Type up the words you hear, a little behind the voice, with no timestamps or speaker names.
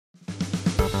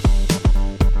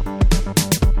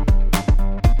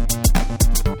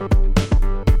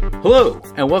Hello,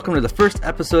 and welcome to the first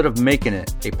episode of Making It,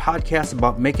 a podcast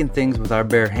about making things with our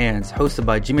bare hands, hosted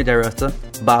by Jimmy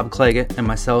DiResta, Bob Claggett, and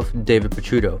myself, David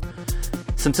Petruto.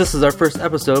 Since this is our first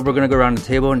episode, we're going to go around the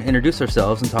table and introduce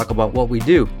ourselves and talk about what we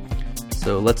do.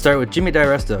 So let's start with Jimmy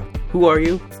DiResta. Who are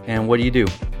you, and what do you do?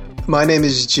 My name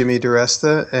is Jimmy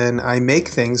DiResta, and I make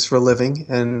things for a living.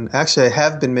 And actually, I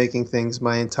have been making things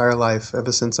my entire life,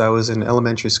 ever since I was in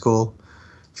elementary school,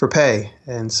 for pay.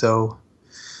 And so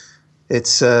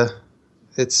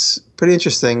it's pretty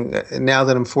interesting. Now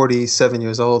that I'm 47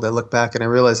 years old, I look back and I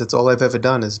realize that's all I've ever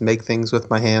done is make things with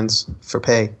my hands for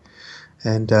pay.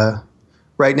 And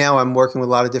right now, I'm working with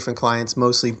a lot of different clients,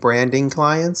 mostly branding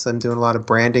clients. I'm doing a lot of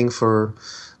branding for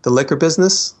the liquor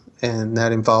business. And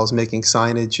that involves making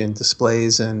signage and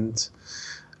displays. And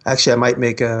actually, I might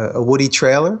make a woody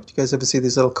trailer. Do you guys ever see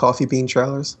these little coffee bean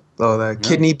trailers? Oh, the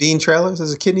kidney bean trailers.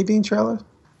 There's a kidney bean trailer.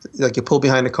 Like you pull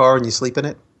behind a car and you sleep in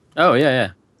it. Oh,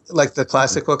 yeah. Like the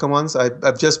classic looking ones.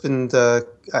 I've just been,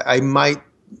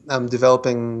 I'm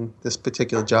developing this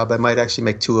particular job. I might actually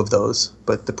make 2 of those.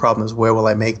 But the problem is, where will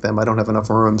I make them? I don't have enough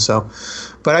room.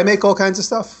 But I make all kinds of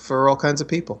stuff for all kinds of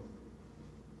people.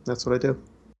 That's what I do.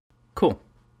 Cool.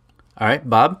 All right,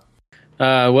 Bob?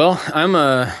 Well, I'm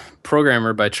a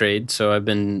programmer by trade, so I've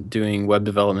been doing web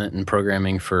development and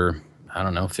programming for,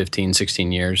 15,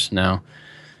 16 years now.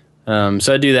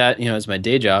 So I do that, as my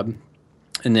day job.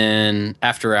 And then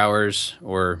after hours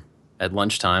or at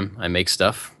lunchtime, I make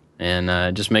stuff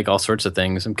and just make all sorts of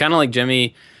things. I'm kind of like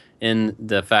Jimmy in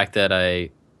the fact that I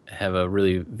have a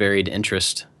really varied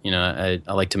interest. I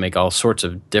like to make all sorts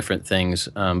of different things,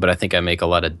 but I think I make a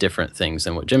lot of different things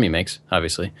than what Jimmy makes,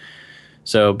 obviously.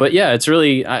 So, but yeah, it's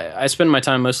really, I spend my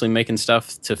time mostly making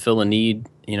stuff to fill a need,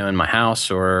 in my house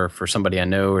or for somebody I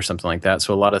know or something like that.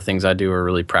 So a lot of things I do are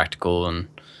really practical and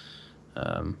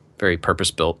very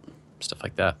purpose-built, stuff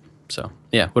like that. So,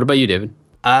 yeah. What about you, David?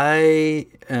 I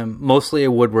am mostly a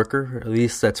woodworker. At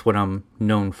least that's what I'm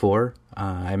known for.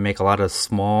 I make a lot of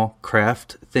small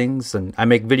craft things, and I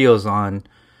make videos on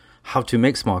how to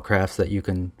make small crafts that you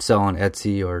can sell on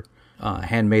Etsy or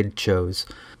handmade shows.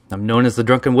 I'm known as the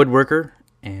Drunken Woodworker,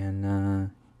 and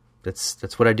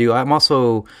that's what I do. I'm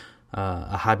also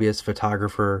a hobbyist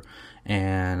photographer,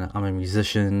 and I'm a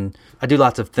musician. I do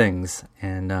lots of things,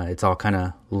 and it's all kind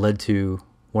of led to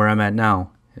where I'm at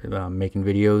now, making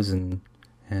videos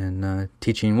and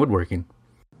teaching woodworking.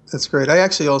 That's great. I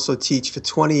actually also teach for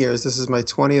 20 years. This is my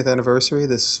 20th anniversary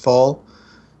this fall,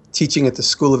 teaching at the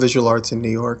School of Visual Arts in New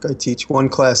York. I teach 1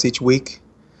 class each week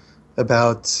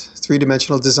about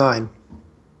 3-dimensional design.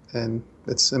 And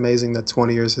it's amazing that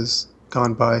 20 years has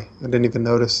gone by. I didn't even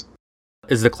notice.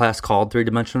 Is the class called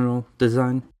 3-dimensional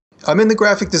design? I'm in the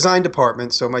graphic design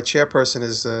department, so my chairperson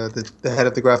is the head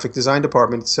of the graphic design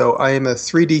department. So I am a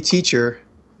 3D teacher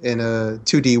in a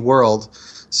 2D world.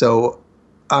 So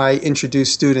I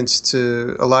introduce students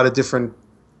to a lot of different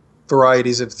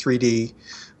varieties of 3D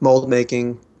mold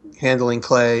making, handling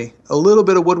clay, a little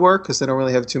bit of woodwork because they don't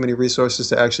really have too many resources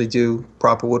to actually do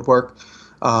proper woodwork.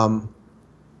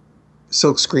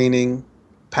 Silk screening,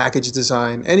 package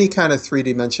design, any kind of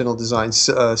 3-dimensional design,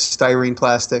 styrene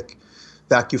plastic,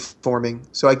 vacuum forming.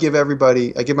 So I give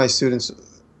my students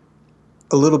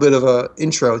a little bit of an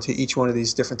intro to each one of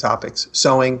these different topics.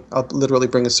 Sewing, I'll literally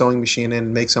bring a sewing machine in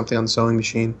and make something on the sewing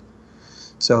machine.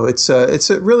 So it's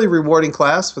a really rewarding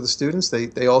class for the students.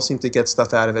 They all seem to get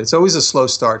stuff out of it. It's always a slow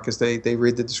start because they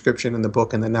read the description in the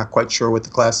book and they're not quite sure what the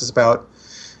class is about.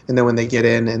 And then when they get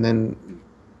in, and then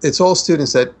it's all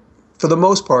students that, for the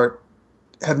most part,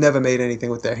 have never made anything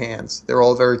with their hands. They're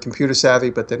all very computer savvy,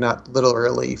 but they're not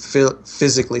literally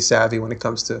physically savvy when it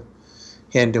comes to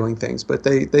hand doing things. But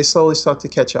they slowly start to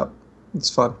catch up.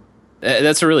 It's fun.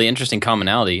 That's a really interesting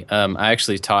commonality. I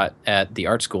actually taught at the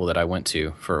art school that I went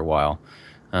to for a while.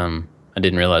 I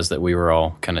didn't realize that we were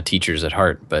all kind of teachers at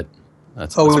heart, but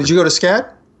that's... Oh, did you go to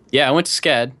SCAD? Yeah, I went to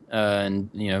SCAD,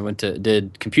 and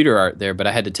did computer art there, but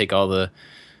I had to take all the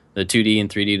 2D and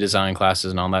 3D design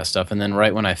classes and all that stuff. And then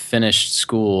right when I finished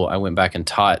school, I went back and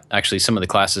taught actually some of the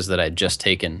classes that I had just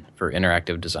taken for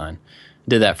interactive design.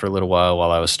 Did that for a little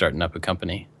while I was starting up a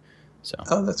company. So.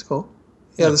 Oh, that's cool.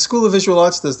 Yeah, the School of Visual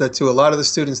Arts does that too. A lot of the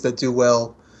students that do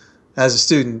well as a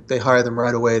student, they hire them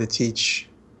right away to teach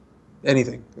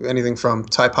anything from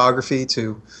typography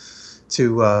to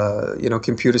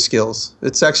computer skills.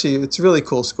 It's a really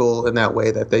cool school in that way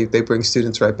that they bring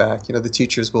students right back. The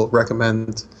teachers will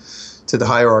recommend to the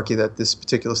hierarchy that this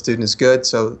particular student is good,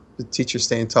 so the teachers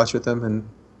stay in touch with them, and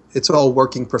it's all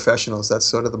working professionals. That's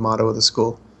sort of the motto of the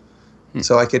school.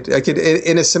 So I could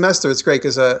in a semester, it's great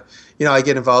because I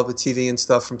get involved with TV and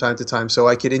stuff from time to time. So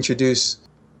I could introduce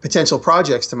potential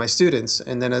projects to my students,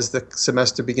 and then as the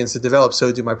semester begins to develop,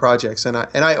 so do my projects. And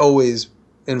I always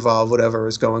involve whatever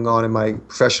is going on in my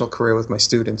professional career with my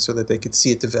students so that they could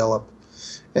see it develop.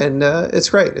 And it's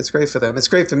great. It's great for them. It's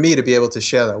great for me to be able to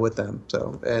share that with them,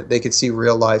 so they could see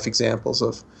real life examples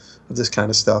of this kind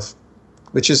of stuff,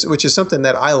 which is something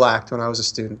that I lacked when I was a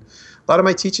student. A lot of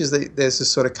my teachers, there's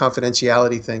this sort of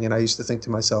confidentiality thing, and I used to think to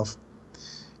myself,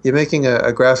 you're making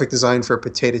a graphic design for a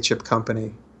potato chip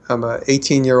company. I'm a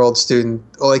 18-year-old student.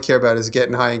 All I care about is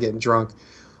getting high and getting drunk.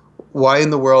 Why in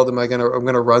the world I'm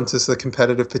gonna run to the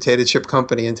competitive potato chip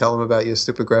company and tell them about your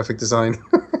stupid graphic design?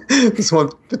 This one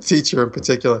teacher in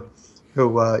particular,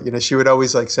 who she would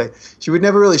always say, she would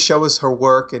never really show us her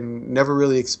work and never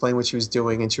really explain what she was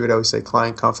doing, and she would always say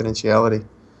client confidentiality.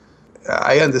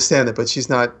 I understand it, but she's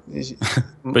not.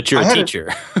 But you're a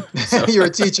teacher. You're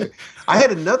a teacher. I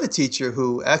had another teacher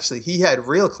who actually he had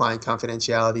real client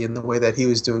confidentiality in the way that he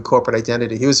was doing corporate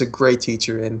identity. He was a great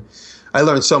teacher, and I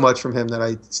learned so much from him that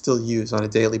I still use on a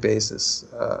daily basis.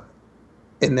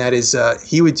 And that is,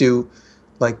 he would do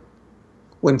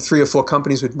when 3 or 4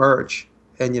 companies would merge,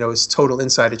 and it's total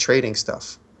insider trading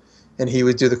stuff, and he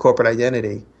would do the corporate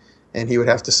identity. And he would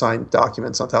have to sign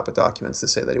documents on top of documents to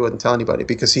say that he wouldn't tell anybody,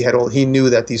 because he knew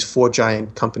that these 4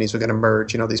 giant companies were going to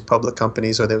merge, these public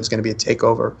companies, or there was going to be a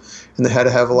takeover, and they had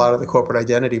to have a lot of the corporate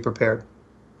identity prepared.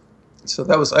 So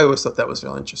I always thought that was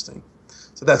real interesting.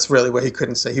 So that's really where he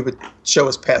couldn't say. He would show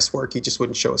us past work, he just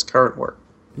wouldn't show us current work.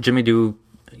 Jimmy, do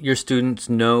your students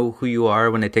know who you are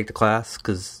when they take the class?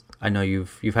 Because I know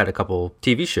you've had a couple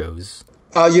TV shows.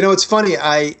 It's funny.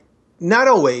 Not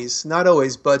always,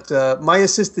 but my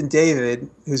assistant David,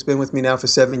 who's been with me now for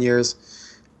 7 years,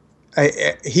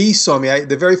 he saw me.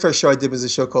 The very first show I did was a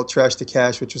show called Trash to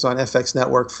Cash, which was on FX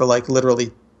Network for literally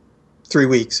 3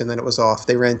 weeks, and then it was off.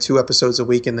 They ran 2 episodes a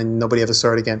week, and then nobody ever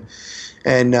saw it again.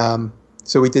 And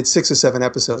so we did 6 or 7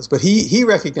 episodes. But he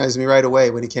recognized me right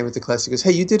away when he came into class. He goes,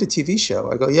 "Hey, you did a TV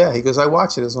show." I go, "Yeah." He goes, "I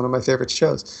watched it. It was one of my favorite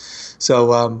shows."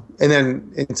 So, and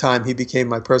then in time, he became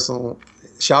my personal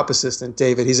shop assistant.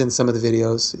 David, he's in some of the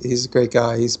videos. He's a great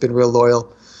guy. He's been real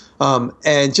loyal.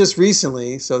 And just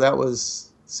recently, so that was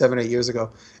 7 or 8 years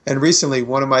ago, and recently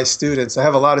one of my students, I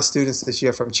have a lot of students this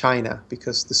year from China,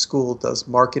 because the school does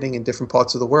marketing in different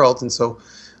parts of the world, and so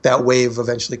that wave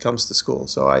eventually comes to school.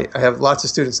 So I have lots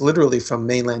of students literally from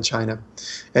mainland China.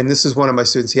 And this is one of my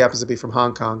students. He happens to be from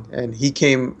Hong Kong. And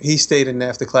he stayed in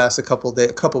after class a couple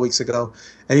weeks ago.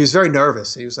 And he was very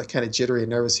nervous. He was kind of jittery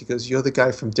and nervous. He goes, "You're the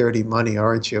guy from Dirty Money,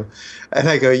 aren't you?" And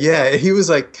I go, "Yeah." He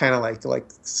was kind of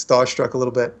starstruck a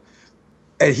little bit.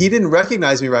 And he didn't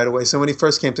recognize me right away. So when he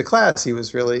first came to class, he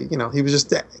was really, he was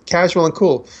just casual and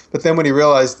cool. But then when he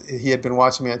realized he had been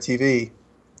watching me on TV,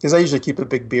 because I usually keep a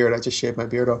big beard, I just shave my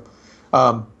beard off.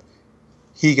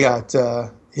 He got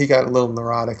a little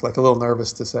neurotic, a little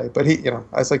nervous to say. But I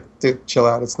was like, "Dude, chill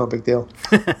out. It's no big deal."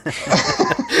 But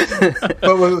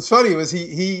what was funny was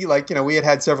he we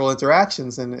had several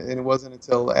interactions, and it wasn't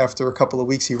until after a couple of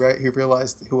weeks he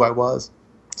realized who I was.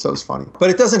 So it was funny. But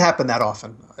it doesn't happen that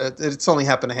often. It's only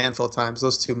happened a handful of times,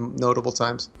 those 2 notable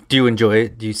times. Do you enjoy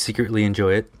it? Do you secretly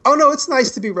enjoy it? Oh, no, it's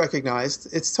nice to be recognized.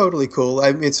 It's totally cool.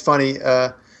 I mean, it's funny.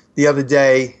 The other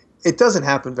day, it doesn't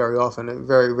happen very often. It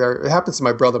happens to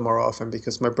my brother more often,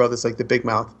 because my brother's like the big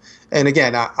mouth. And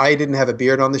again, I didn't have a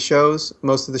beard on the shows,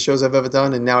 most of the shows I've ever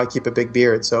done, and now I keep a big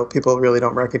beard, so people really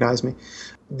don't recognize me.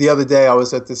 The other day, I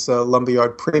was at this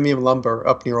lumberyard, Premium Lumber,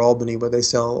 up near Albany, where they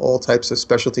sell all types of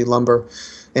specialty lumber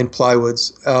and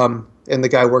plywoods. And the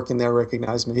guy working there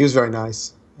recognized me. He was very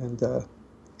nice, and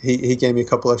he gave me a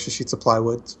couple extra sheets of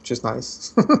plywood, which is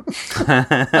nice. So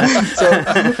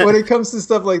when it comes to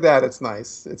stuff like that, it's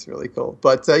nice. It's really cool.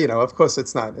 But of course,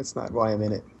 it's not why I'm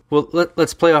in it. Well,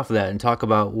 let's play off of that and talk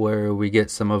about where we get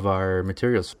some of our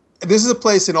materials. This is a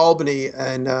place in Albany,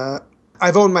 and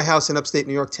I've owned my house in upstate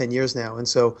New York 10 years now. And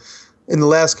so in the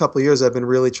last couple of years, I've been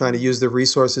really trying to use the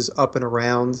resources up and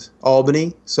around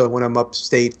Albany. So when I'm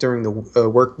upstate during the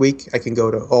work week, I can go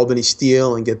to Albany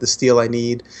Steel and get the steel I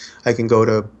need. I can go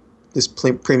to this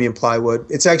premium plywood.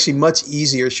 It's actually much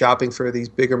easier shopping for these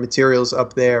bigger materials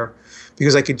up there,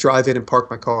 because I could drive in and park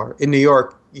my car. In New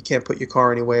York, you can't put your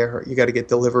car anywhere. You got to get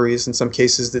deliveries. In some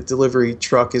cases, the delivery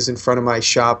truck is in front of my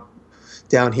shop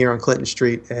down here on Clinton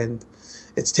Street, and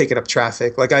it's taking up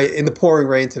traffic. In the pouring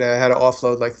rain today, I had to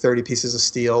offload 30 pieces of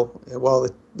steel while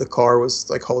the car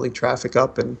was holding traffic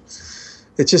up, and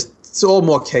it's all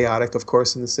more chaotic, of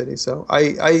course, in the city. So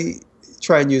I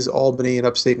try and use Albany and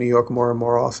upstate New York more and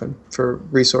more often for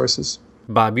resources.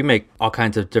 Bob, you make all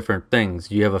kinds of different things.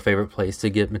 Do you have a favorite place to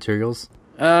get materials?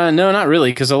 No, not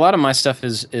really, because a lot of my stuff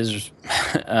is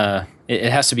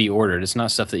it has to be ordered. It's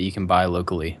not stuff that you can buy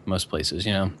locally most places,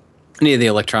 you know. Any of the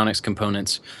electronics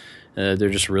components, they're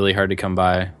just really hard to come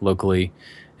by locally.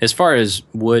 As far as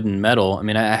wood and metal, I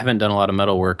mean, I haven't done a lot of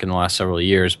metal work in the last several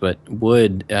years, but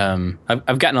wood,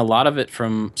 I've gotten a lot of it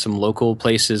from some local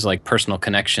places, like personal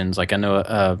connections. Like I know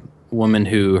a woman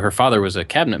who, her father was a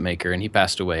cabinet maker and he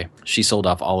passed away. She sold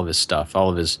off all of his stuff,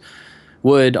 all of his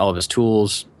wood, all of his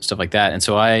tools, stuff like that. And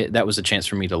so that was a chance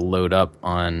for me to load up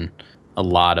on a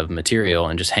lot of material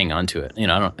and just hang on to it. You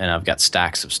know, and I've got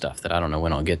stacks of stuff that I don't know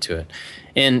when I'll get to it.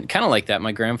 And kind of like that,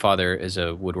 my grandfather is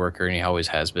a woodworker and he always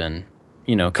has been.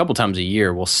 You know, a couple times a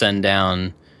year, we'll send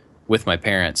down with my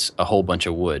parents a whole bunch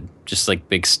of wood, just like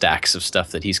big stacks of stuff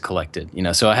that he's collected. You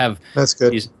know, so I have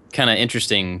these kind of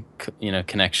interesting, you know,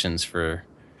 connections for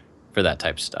that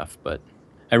type of stuff. But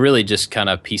I really just kind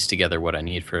of piece together what I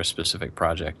need for a specific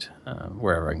project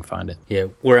wherever I can find it. Yeah,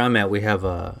 where I'm at, we have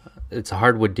it's a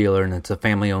hardwood dealer, and it's a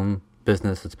family-owned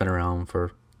business that's been around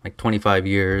for like 25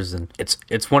 years, and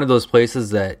it's one of those places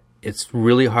that it's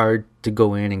really hard to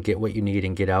go in and get what you need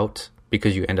and get out,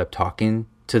 because you end up talking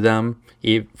to them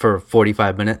for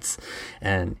 45 minutes.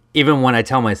 And even when I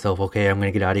tell myself, okay, I'm going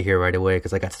to get out of here right away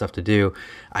because I got stuff to do,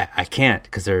 I can't,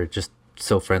 because they're just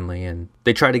so friendly. And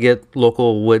they try to get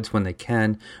local woods when they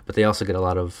can, but they also get a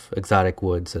lot of exotic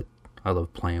woods that I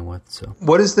love playing with. So,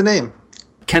 what is the name?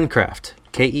 Kencraft,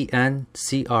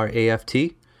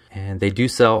 Kencraft. And they do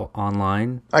sell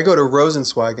online. I go to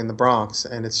Rosenzweig in the Bronx,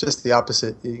 and it's just the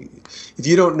opposite. If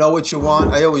you don't know what you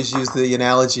want, I always use the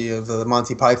analogy of the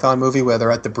Monty Python movie where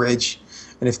they're at the bridge,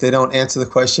 and if they don't answer the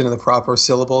question in the proper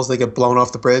syllables, they get blown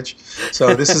off the bridge.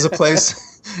 So this is a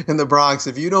place in the Bronx.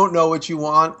 If you don't know what you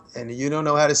want and you don't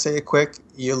know how to say it quick,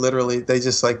 you literally they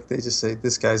just say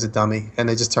this guy's a dummy, and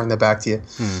they just turn their back to you.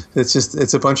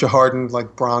 It's a bunch of hardened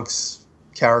like Bronx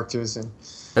characters, and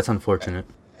that's unfortunate.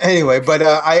 Anyway, but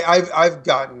I've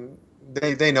gotten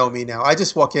they know me now. I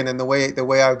just walk in, and the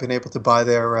way I've been able to buy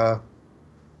their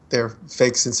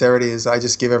fake sincerity is I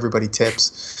just give everybody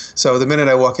tips. So the minute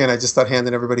I walk in, I just start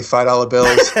handing everybody $5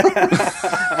 bills.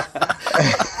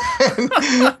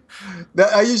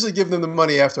 I usually give them the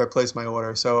money after I place my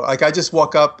order. So like I just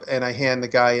walk up and I hand the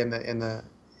guy in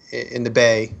the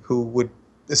bay who would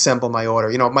assemble my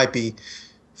order. You know, it might be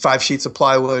 5 sheets of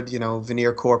plywood, you know,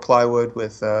 veneer core plywood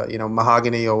with, you know,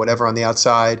 mahogany or whatever on the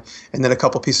outside, and then a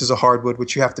couple pieces of hardwood,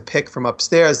 which you have to pick from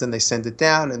upstairs. Then they send it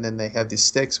down, and then they have these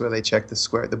sticks where they check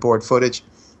the board footage.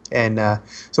 And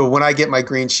so when I get my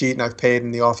green sheet and I've paid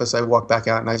in the office, I walk back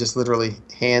out and I just literally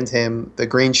hand him the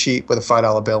green sheet with a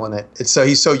 $5 bill in it.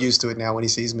 He's so used to it now when he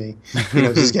sees me, you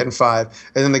know, just getting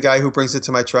 5. And then the guy who brings it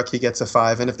to my truck, he gets a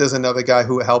 5. And if there's another guy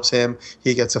who helps him,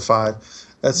 he gets a 5.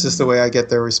 That's just the way I get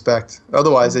their respect.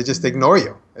 Otherwise, they just ignore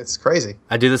you. It's crazy.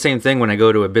 I do the same thing when I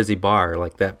go to a busy bar.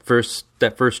 Like that first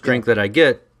drink that I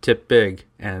get, tip big,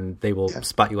 and they will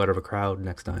spot you out of a crowd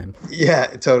next time. Yeah,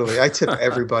 totally. I tip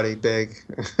everybody big.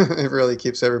 It really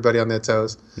keeps everybody on their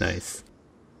toes. Nice.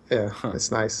 Yeah,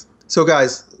 it's nice. So,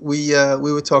 guys, we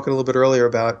were talking a little bit earlier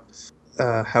about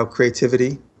how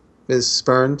creativity is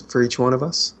spurned for each one of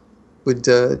us.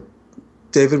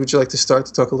 David, would you like to start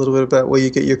to talk a little bit about where you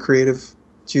get your creative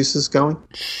juices going?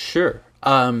 Sure.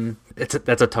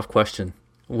 That's a tough question.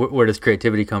 Where does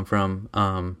creativity come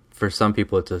from? For some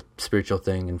people, it's a spiritual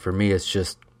thing, and for me, it's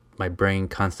just my brain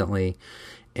constantly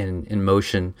in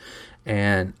motion.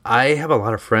 And I have a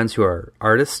lot of friends who are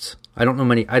artists. I don't know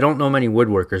many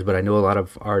woodworkers, but I know a lot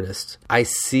of artists. I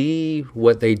see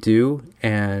what they do,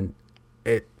 and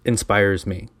it inspires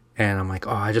me. And I'm like,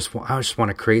 oh, I just want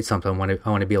to create something. I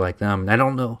want to be like them. And I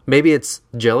don't know. Maybe it's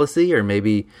jealousy, or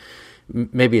maybe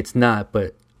it's not.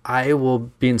 But I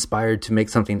will be inspired to make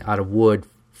something out of wood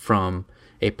from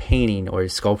a painting or a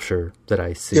sculpture that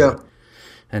I see. Yeah.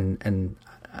 And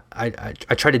I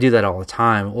try to do that all the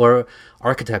time. Or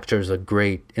architecture is a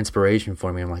great inspiration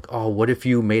for me. I'm like, oh, what if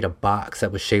you made a box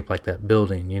that was shaped like that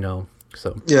building? You know.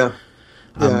 So yeah,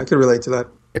 I could relate to that.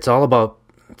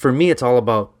 For me, it's all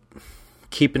about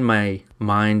keeping my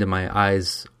mind and my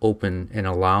eyes open and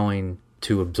allowing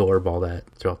to absorb all that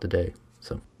throughout the day.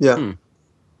 So yeah,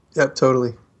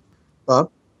 totally. Bob?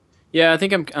 Yeah, I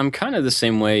think I'm kind of the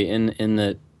same way in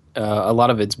that a lot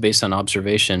of it's based on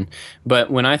observation. But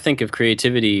when I think of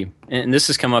creativity, and this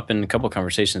has come up in a couple of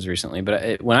conversations recently,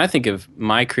 but when I think of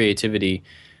my creativity,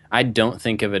 I don't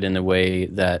think of it in the way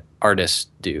that artists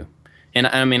do. And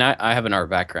I mean, I have an art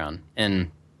background, and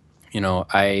you know,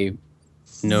 I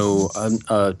know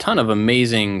a ton of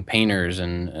amazing painters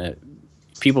and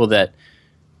people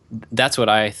that's what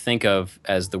I think of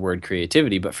as the word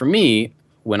creativity. But for me,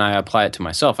 when I apply it to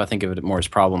myself, I think of it more as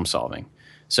problem solving.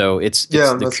 So it's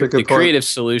the creative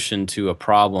solution to a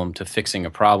problem, to fixing a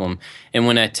problem. And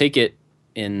when I take it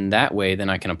in that way, then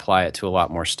I can apply it to a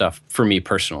lot more stuff for me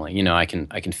personally. You know, I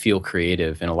can feel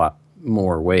creative in a lot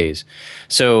more ways.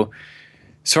 So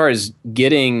as far as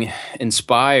getting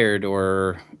inspired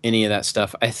or any of that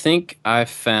stuff, I think I've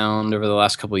found over the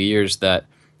last couple of years that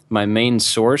my main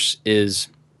source is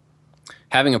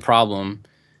having a problem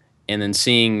and then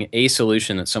seeing a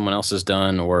solution that someone else has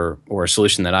done or a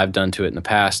solution that I've done to it in the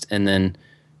past. And then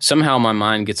somehow my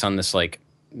mind gets on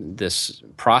this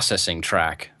processing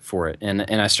track for it. And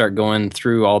I start going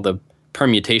through all the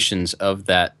permutations of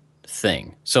that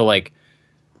thing. So like,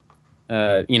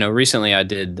 recently I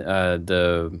did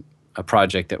a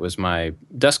project that was my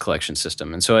dust collection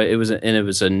system. And so it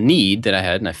was a need that I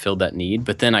had, and I filled that need,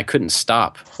 but then I couldn't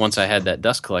stop once I had that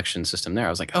dust collection system there. I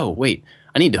was like, oh, wait,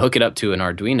 I need to hook it up to an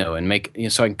Arduino and make,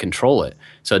 so I can control it.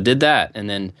 So I did that. And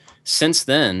then since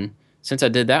I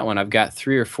did that one, I've got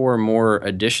 3 or 4 more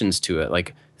additions to it,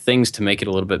 like things to make it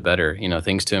a little bit better,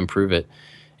 things to improve it.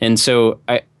 And so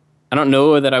I don't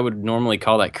know that I would normally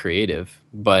call that creative,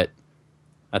 but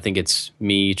I think it's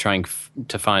me trying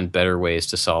to find better ways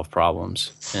to solve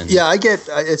problems. And yeah,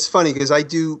 it's funny because I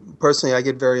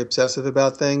get very obsessive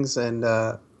about things, and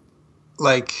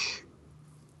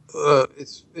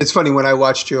it's funny when I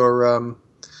watched your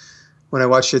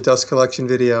dust collection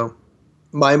video,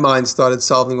 my mind started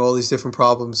solving all these different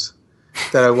problems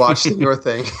that I watched in your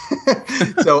thing.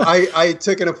 So I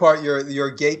took it apart, your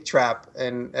gate trap,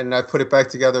 and I put it back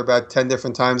together about 10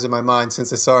 different times in my mind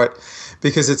since I saw it,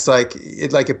 because it's like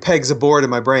it pegs a board in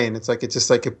my brain. It's like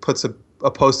it puts a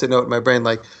Post-it note in my brain,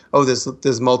 like, oh,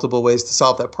 there's multiple ways to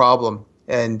solve that problem,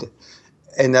 and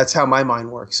that's how my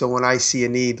mind works. So when I see a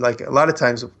need, like a lot of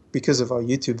times because of our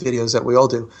YouTube videos that we all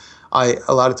do,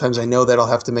 a lot of times I know that I'll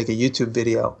have to make a YouTube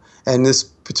video. And this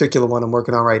particular one I'm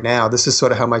working on right now, this is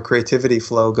sort of how my creativity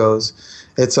flow goes.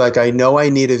 It's like I know I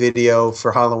need a video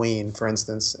for Halloween, for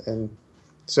instance. And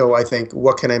so I think,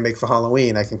 what can I make for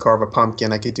Halloween? I can carve a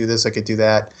pumpkin. I could do this. I could do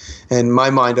that. And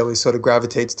my mind always sort of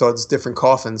gravitates towards different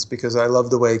coffins because I love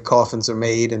the way coffins are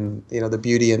made and, the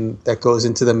beauty that goes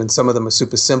into them. And some of them are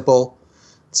super simple.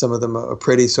 Some of them are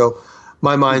pretty. So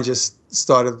my mind just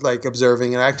started like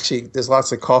observing, and actually there's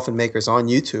lots of coffin makers on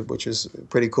YouTube, which is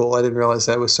pretty cool. I didn't realize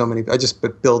that was so many. I just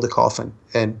build a coffin,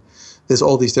 and there's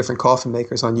all these different coffin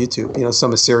makers on YouTube.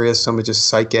 Some are serious, some are just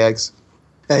sight gags.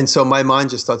 And so my mind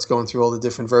just starts going through all the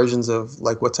different versions of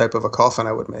like what type of a coffin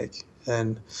I would make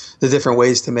and the different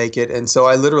ways to make it. And so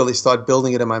I literally start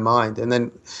building it in my mind. And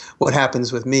then what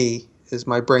happens with me is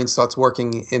my brain starts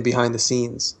working in behind the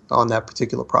scenes on that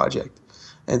particular project.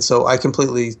 And so I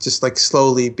completely just like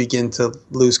slowly begin to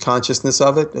lose consciousness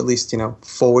of it, at least,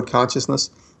 forward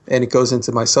consciousness, and it goes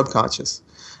into my subconscious.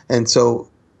 And so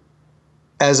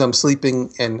as I'm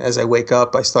sleeping and as I wake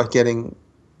up, I start getting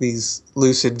these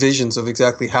lucid visions of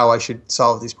exactly how I should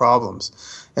solve these problems.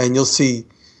 And you'll see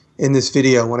in this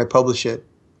video when I publish it,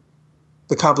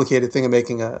 the complicated thing of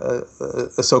making a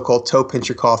so-called toe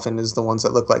pincher coffin is the ones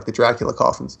that look like the Dracula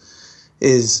coffins,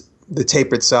 is the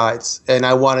tapered sides. And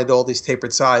I wanted all these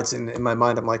tapered sides, and in my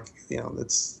mind I'm like,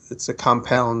 it's a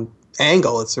compound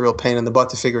angle. It's a real pain in the butt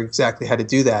to figure exactly how to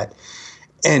do that.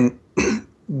 And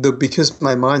because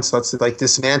my mind starts to like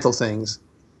dismantle things,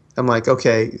 I'm like,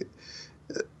 okay,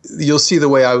 you'll see the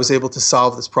way I was able to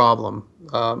solve this problem,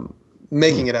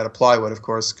 making it out of plywood, of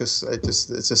course, because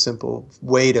it's a simple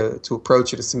way to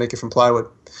approach it, is to make it from plywood.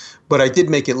 But I did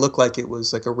make it look like it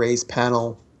was like a raised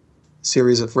panel,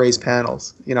 series of raised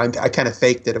panels. I kind of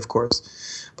faked it, of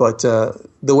course. But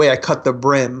the way I cut the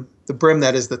brim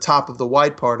that is the top of the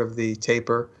wide part of the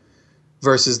taper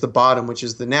versus the bottom, which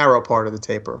is the narrow part of the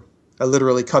taper. I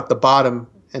literally cut the bottom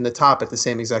and the top at the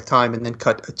same exact time, and then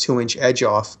cut a 2-inch edge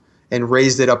off and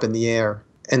raised it up in the air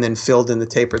and then filled in the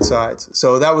tapered sides.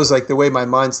 So that was like the way my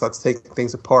mind starts taking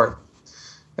things apart.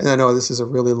 And I know this is a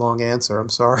really long answer. I'm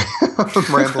sorry.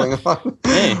 I'm rambling on.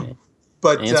 Hey,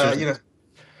 but,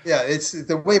 yeah, it's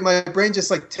the way my brain just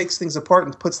like takes things apart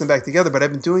and puts them back together. But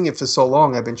I've been doing it for so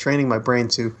long. I've been training my brain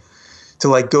to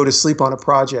like go to sleep on a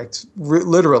project.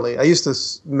 Literally, I used to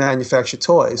manufacture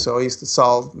toys, so I used to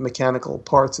solve mechanical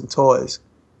parts and toys.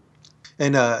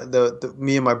 And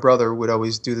me and my brother would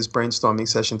always do this brainstorming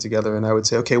session together, and I would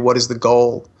say, okay, what is the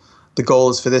goal? The goal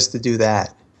is for this to do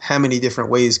that. How many different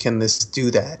ways can this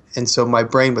do that? And so my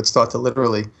brain would start to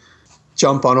literally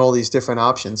jump on all these different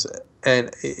options. And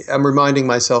I'm reminding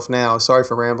myself now, sorry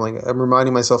for rambling, I'm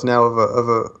reminding myself now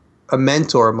of a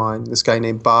mentor of mine, this guy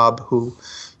named Bob, who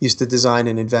used to design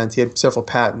and invent. He had several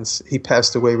patents. He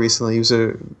passed away recently. He was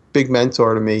a big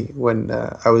mentor to me when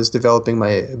I was developing my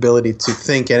ability to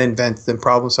think and invent and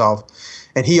problem solve.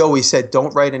 And he always said,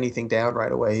 don't write anything down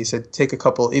right away. He said,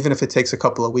 even if it takes a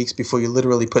couple of weeks before you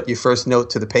literally put your first note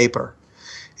to the paper.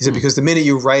 He said, because the minute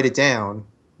you write it down,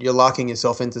 you're locking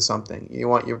yourself into something. You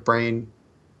want your brain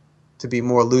to be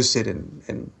more lucid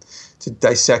and to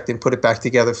dissect and put it back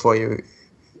together for you.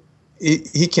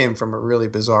 He came from a really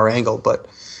bizarre angle, but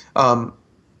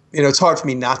it's hard for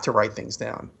me not to write things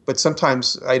down. But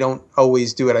sometimes I don't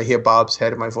always do it. I hear Bob's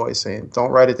head in my voice saying, don't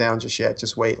write it down just yet.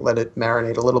 Just wait. Let it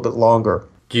marinate a little bit longer.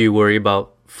 Do you worry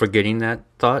about forgetting that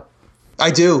thought? I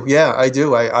do. Yeah, I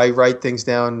do. I write things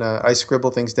down. I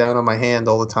scribble things down on my hand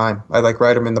all the time. I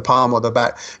write them in the palm or the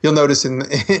back. You'll notice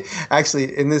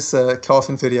actually in this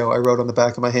coffin video, I wrote on the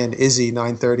back of my hand, Izzy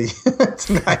 9:30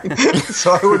 tonight.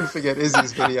 So I wouldn't forget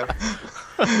Izzy's video.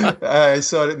 I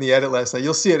saw it in the edit last night.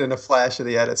 You'll see it in a flash of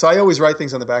the edit. So I always write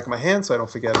things on the back of my hand so I don't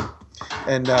forget them.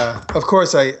 And of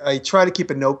course, I try to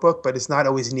keep a notebook, but it's not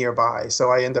always nearby.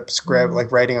 So I end up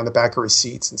writing on the back of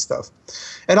receipts and stuff.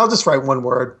 And I'll just write one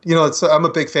word. I'm a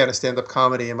big fan of stand-up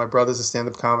comedy, and my brother's a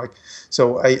stand-up comic.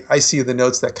 So I see the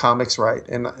notes that comics write,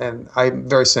 and I'm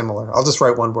very similar. I'll just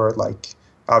write one word, like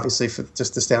obviously for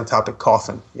just to stay on topic,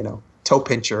 coffin, toe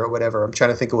pincher or whatever. I'm trying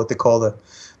to think of what they call the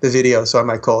video, so I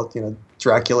might call it,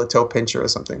 Dracula toe pincher or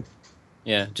something.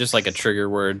 Yeah, just like a trigger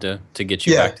word to get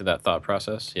you back to that thought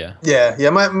process. Yeah. Yeah.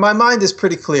 My mind is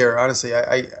pretty clear, honestly.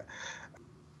 I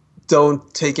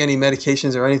don't take any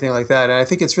medications or anything like that, and I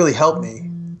think it's really helped me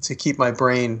to keep my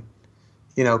brain,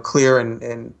 clear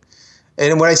and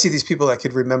when I see these people that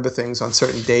could remember things on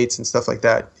certain dates and stuff like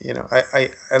that,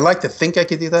 I like to think I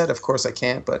could do that. Of course I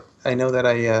can't, but I know that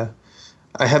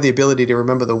I have the ability to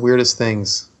remember the weirdest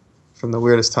things from the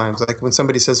weirdest times. Like when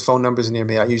somebody says phone numbers near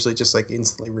me, I usually just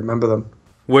instantly remember them.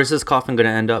 Where's this coffin going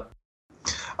to end up?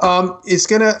 I'm just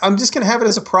gonna have it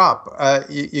as a prop.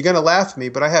 You're gonna laugh at me,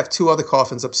 but I have two other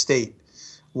coffins upstate.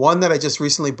 One that I just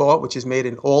recently bought, which is made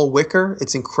in all wicker.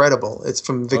 It's incredible. It's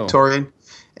from Victorian. Oh.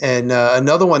 And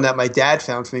another one that my dad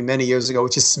found for me many years ago,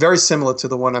 which is very similar to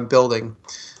the one I'm building.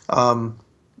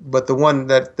 But the one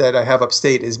that I have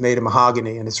upstate is made of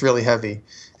mahogany, and it's really heavy.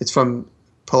 It's from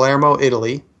Palermo,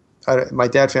 Italy. My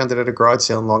dad found it at a garage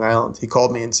sale in Long Island. He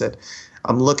called me and said,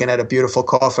 I'm looking at a beautiful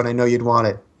coffin. I know you'd want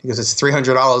it. He goes, it's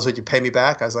 $300. Would you pay me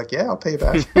back? I was like, yeah, I'll pay you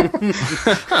back.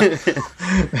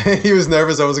 He was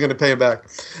nervous I wasn't going to pay him back.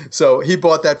 So he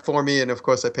bought that for me, and of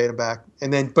course I paid him back.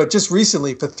 But just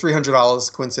recently, for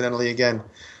 $300, coincidentally again,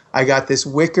 I got this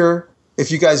wicker.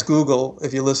 If you guys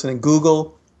if you're listening,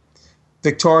 Google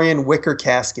Victorian wicker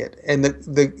casket. And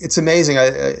it's amazing.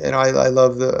 I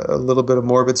love a little bit of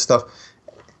morbid stuff.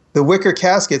 The wicker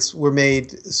caskets were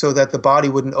made so that the body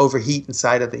wouldn't overheat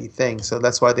inside of the thing. So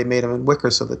that's why they made them in wicker,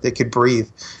 so that they could breathe.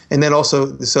 And then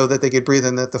also so that they could breathe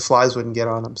and that the flies wouldn't get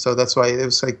on them. So that's why it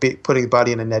was like putting the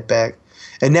body in a net bag.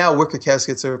 And now wicker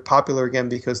caskets are popular again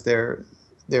because they're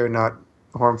not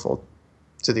harmful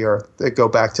to the earth. They go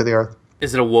back to the earth.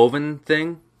 Is it a woven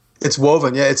thing? It's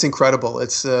woven. Yeah, it's incredible.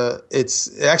 It's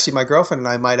actually, my girlfriend and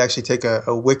I might actually take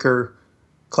a wicker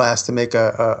class to make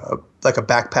a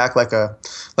backpack,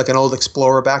 like an old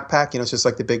Explorer backpack. It's just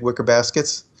like the big wicker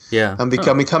baskets. Yeah. I'm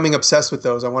becoming obsessed with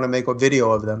those. I want to make a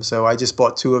video of them. So I just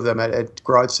bought two of them at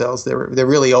garage sales. They're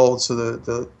really old, so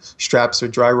the straps are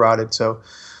dry rotted.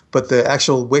 But the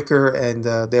actual wicker and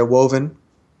they're woven,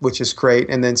 which is great.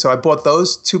 And then so I bought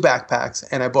those two backpacks,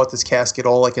 and I bought this casket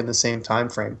all in the same time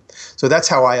frame. So that's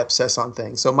how I obsess on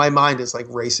things. So my mind is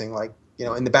racing,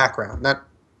 in the background, not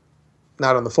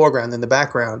on the foreground, in the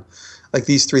background. Like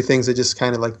these three things are just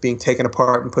kind of being taken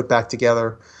apart and put back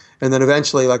together. And then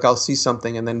eventually I'll see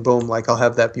something, and then boom, I'll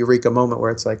have that eureka moment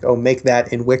where it's oh, make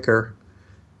that in wicker,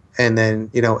 and then,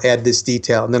 add this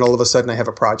detail. And then all of a sudden I have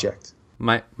a project.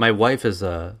 My wife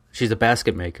she's a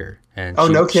basket maker, and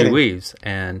no kidding. She weaves,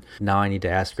 and now I need to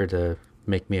ask her to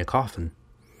make me a coffin.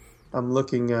 I'm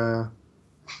looking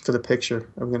for the picture.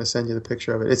 I'm going to send you the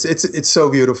picture of it. It's so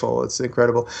beautiful. It's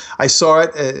incredible. I saw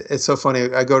it. It's so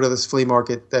funny. I go to this flea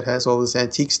market that has all this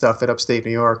antique stuff in upstate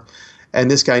New York,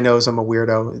 and this guy knows I'm a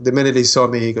weirdo. The minute he saw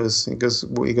me, he goes,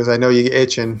 I know you're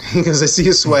itching. He goes, I see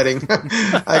you sweating.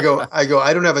 I go, I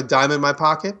don't have a dime in my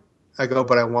pocket. I go,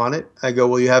 but I want it. I go,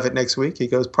 will you have it next week? He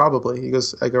goes, probably. He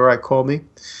goes, I go, all right, call me,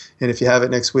 and if you have it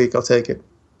next week, I'll take it.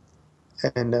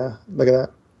 And look at that.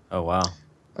 Oh, wow.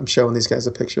 I'm showing these guys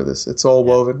a picture of this. It's all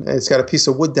woven. And it's got a piece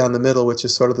of wood down the middle, which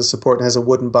is sort of the support, and has a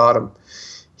wooden bottom.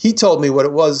 He told me what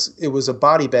it was. It was a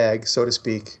body bag, so to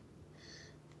speak.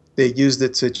 They used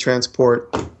it to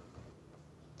transport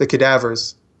the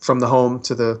cadavers from the home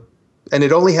to the... And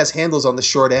it only has handles on the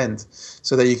short end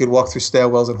so that you could walk through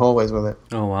stairwells and hallways with it.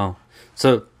 Oh, wow.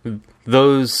 So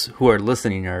those who are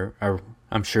listening are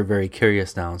I'm sure, very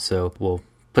curious now. So we'll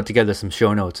put together some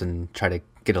show notes and try to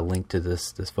get a link to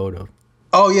this photo.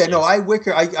 Oh yeah, no, I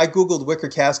Googled wicker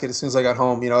casket as soon as I got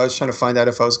home. I was trying to find out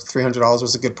if $300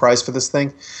 was a good price for this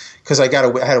thing, because I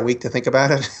had a week to think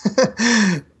about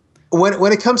it.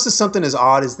 When it comes to something as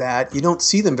odd as that, you don't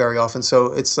see them very often.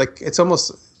 So it's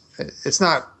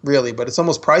not really, but it's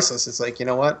almost priceless. It's like, you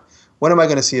know what? When am I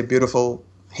going to see a beautiful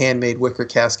handmade wicker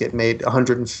casket made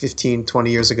 115,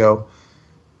 20 years ago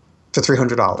for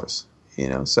 $300?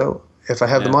 So if I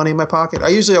have the money in my pocket, I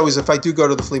usually always, if I do go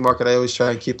to the flea market, I always try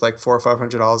and keep like $400 or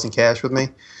 $500 in cash with me.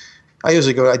 I do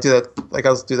that,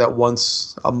 I'll do that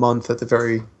once a month at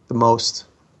the most,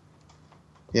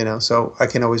 so I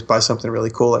can always buy something really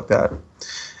cool like that.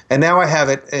 And now I have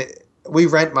it. We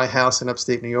rent my house in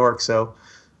upstate New York, so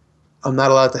I'm not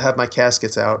allowed to have my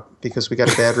caskets out because we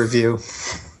got a bad review.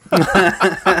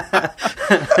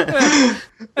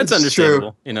 That's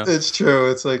understandable. True. It's true.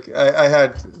 It's like I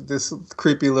had this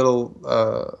creepy little,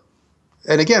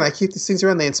 and again, I keep these things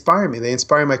around. They inspire me. They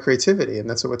inspire my creativity, and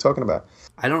that's what we're talking about.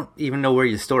 I don't even know where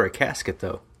you store a casket,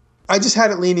 though. I just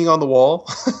had it leaning on the wall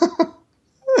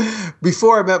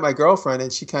before I met my girlfriend,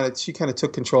 and she kind of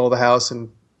took control of the house,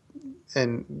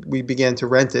 and we began to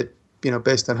rent it,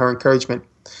 based on her encouragement.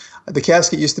 The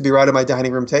casket used to be right on my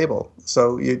dining room table,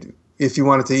 so if you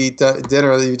wanted to eat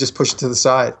dinner, you just push it to the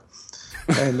side,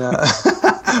 and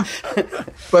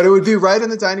but it would be right on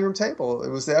the dining room table. It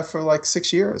was there for like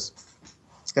 6 years.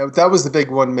 That was the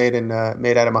big one made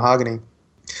out of mahogany,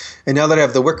 and now that I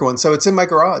have the wicker one, so it's in my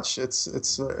garage.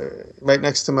 It's right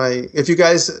next to my. If you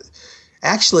guys,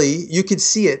 actually, you could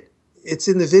see it. It's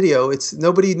in the video.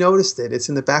 Nobody noticed it. It's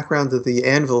in the background of the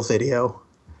Anvil video.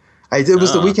 It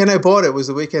was the weekend I bought it. It was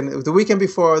the weekend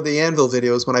before the Anvil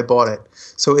videos when I bought it.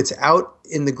 So it's out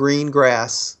in the green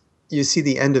grass. You see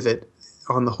the end of it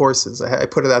on the horses. I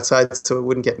put it outside so it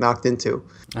wouldn't get knocked into.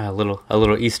 A little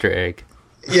Easter egg.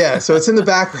 Yeah, so it's in the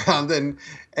background, and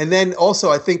then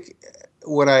also I think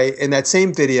in that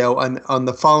same video on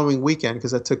the following weekend,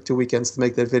 because I took 2 weekends to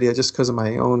make that video just because of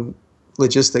my own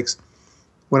logistics.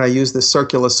 When I used the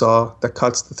circular saw that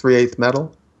cuts the 3/8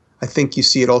 metal. I think you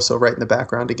see it also right in the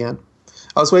background again.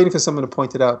 I was waiting for someone to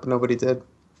point it out, but nobody did.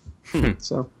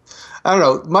 So, I don't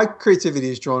know. My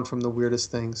creativity is drawn from the weirdest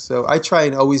things. So I try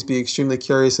and always be extremely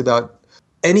curious about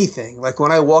anything. Like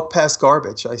when I walk past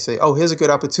garbage, I say, oh, here's a good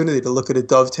opportunity to look at a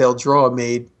dovetail drawer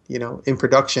made, in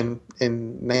production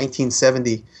in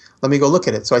 1970. Let me go look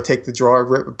at it. So I take the drawer,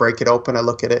 break it open, I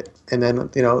look at it, and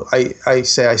then, I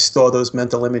say I store those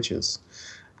mental images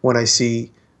when I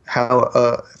see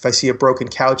if I see a broken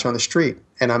couch on the street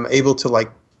and I'm able to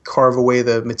like carve away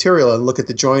the material and look at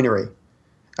the joinery,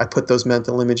 I put those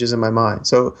mental images in my mind.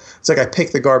 So it's like I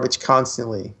pick the garbage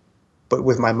constantly, but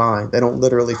with my mind. I don't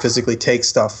literally physically take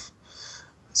stuff.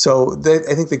 So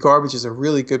I think the garbage is a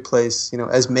really good place,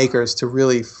 as makers to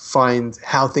really find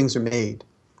how things are made.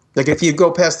 Like if you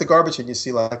go past the garbage and you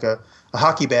see like a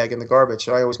hockey bag in the garbage,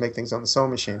 I always make things on the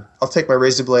sewing machine. I'll take my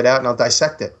razor blade out and I'll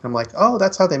dissect it. I'm like, oh,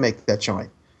 that's how they make that joint.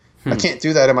 I can't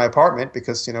do that in my apartment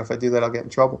because, if I do that, I'll get in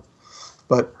trouble.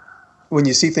 But when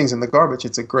you see things in the garbage,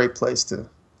 it's a great place to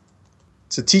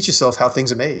teach yourself how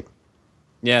things are made.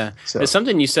 Yeah. So. It's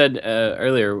something you said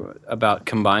earlier about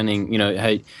combining,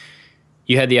 how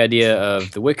you had the idea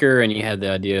of the wicker and you had the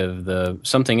idea of the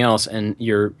something else, and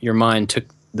your mind took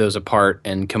those apart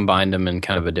and combined them in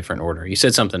kind of a different order. You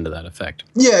said something to that effect.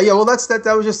 Yeah. Well,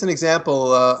 that was just an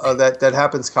example of that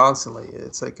happens constantly.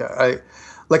 It's like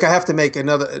I have to make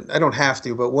another. I don't have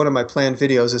to, but one of my planned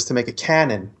videos is to make a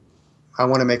cannon. I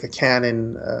want to make a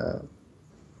cannon,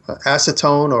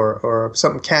 acetone or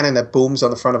something cannon that booms on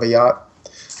the front of a yacht.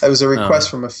 That was a request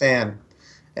from a fan,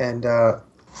 and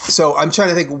so I'm trying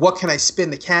to think, what can I spin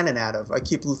the cannon out of? I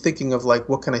keep thinking of like,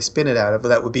 what can I spin it out of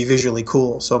that would be visually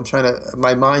cool? So I'm trying to.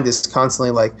 My mind is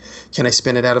constantly like, can I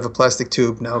spin it out of a plastic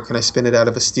tube? No. Can I spin it out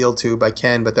of a steel tube? I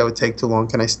can, but that would take too long.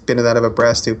 Can I spin it out of a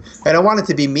brass tube? And I want it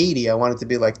to be meaty. I want it to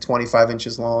be like 25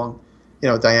 inches long,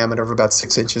 diameter of about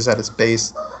 6 inches at its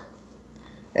base.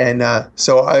 And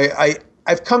so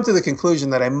I've come to the conclusion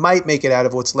that I might make it out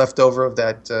of what's left over of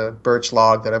that birch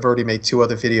log that I've already made 2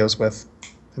 other videos with.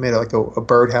 I made like a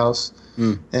birdhouse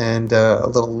and a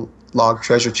little log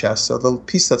treasure chest. So the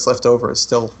piece that's left over is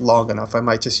still long enough. I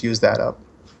might just use that up.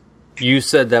 You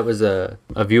said that was a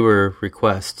viewer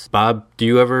request. Bob, do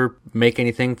you ever make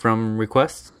anything from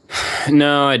requests?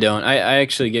 No, I don't. I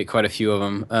actually get quite a few of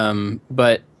them.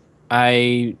 But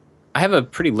I have a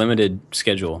pretty limited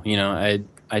schedule.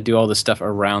 I do all this stuff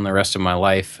around the rest of my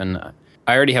life, and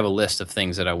I already have a list of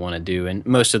things that I want to do, and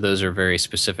most of those are very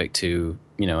specific to,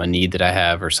 a need that I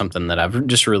have or something that I've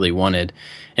just really wanted.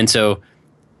 And so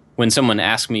when someone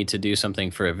asks me to do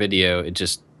something for a video,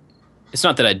 it's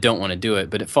not that I don't want to do it,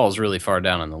 but it falls really far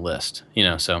down on the list,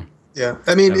 so. Yeah.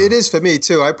 I mean, it is for me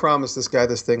too. I promised this guy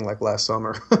this thing like last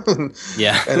summer.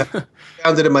 Yeah. And I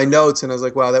found it in my notes and I was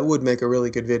like, wow, that would make a really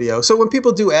good video. So when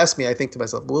people do ask me, I think to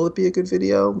myself, will it be a good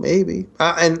video? Maybe.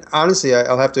 And honestly,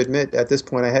 I'll have to admit at this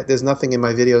point, there's nothing in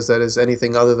my videos that is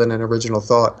anything other than an original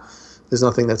thought. There's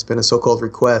nothing that's been a so-called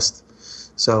request.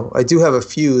 So I do have a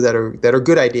few that are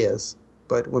good ideas.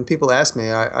 But when people ask me,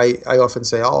 I often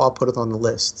say, oh, I'll put it on the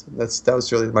list. That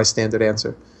was really my standard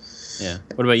answer. Yeah.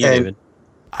 What about you, David?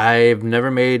 I've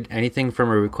never made anything from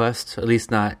a request, at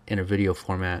least not in a video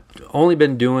format. Only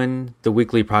been doing the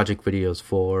weekly project videos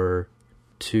for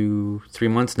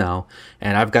 2-3 months now,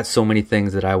 and I've got so many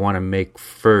things that I want to make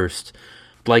first,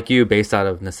 like you, based out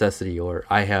of necessity, or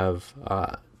I have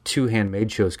 2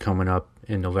 handmade shows coming up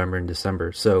in November and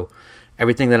December. So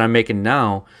everything that I'm making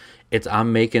now,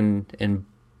 I'm making in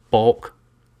bulk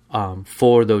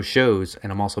for those shows, and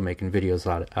I'm also making videos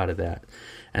out of that.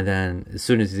 And then as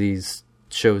soon as these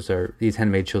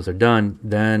handmade shows are done,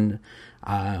 then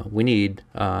we need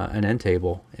an end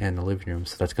table in the living room.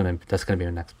 So that's gonna be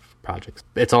our next project.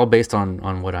 It's all based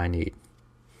on what I need.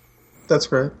 That's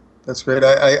great. That's great.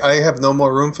 I have no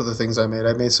more room for the things I made.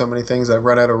 I made so many things I've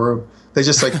run out of room. They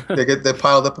just they're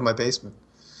piled up in my basement.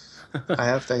 I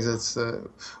have things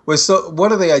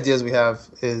one of the ideas we have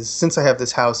is, since I have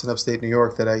this house in upstate New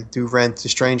York that I do rent to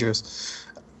strangers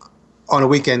on a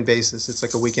weekend basis, it's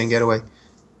like a weekend getaway.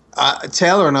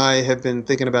 Taylor and I have been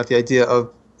thinking about the idea of,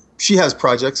 she has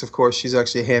projects, of course, she's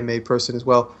actually a handmade person as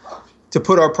well, to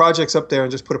put our projects up there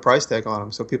and just put a price tag on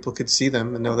them so people could see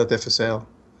them and know that they're for sale.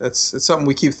 It's something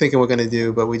we keep thinking we're going to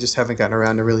do, but we just haven't gotten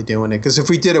around to really doing it. Because if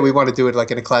we did it, we want to do it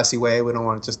like in a classy way. We don't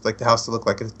want it just like the house to look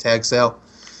like a tag sale.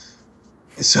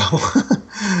 So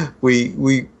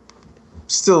we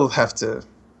still have to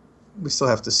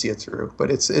see it through.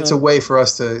 But it's a way for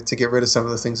us to get rid of some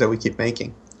of the things that we keep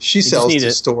making. She sells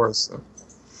to stores. So.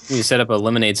 You set up a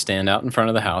lemonade stand out in front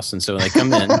of the house, and so when they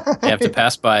come in, they have to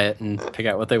pass by it and pick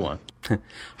out what they want.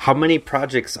 How many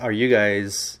projects are you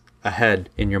guys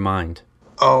ahead in your mind?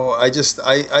 Oh, I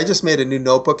just made a new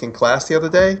notebook in class the other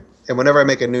day, and whenever I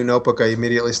make a new notebook, I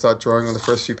immediately start drawing on the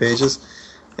first few pages.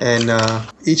 And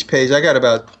each page, I got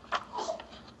about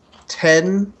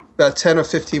 10 or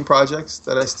 15 projects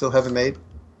that I still haven't made.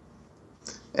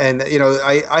 And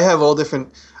I have all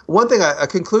different. One thing, a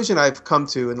conclusion I've come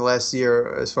to in the last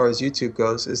year, as far as YouTube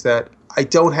goes, is that I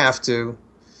don't have to.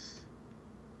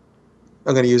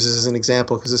 I'm going to use this as an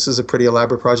example because this is a pretty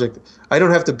elaborate project. I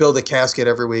don't have to build a casket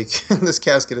every week. This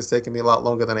casket has taken me a lot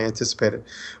longer than I anticipated.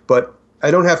 But I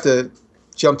don't have to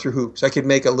jump through hoops. I could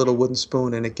make a little wooden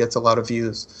spoon and it gets a lot of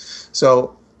views.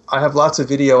 So I have lots of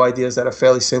video ideas that are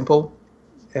fairly simple.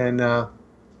 And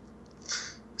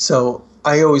so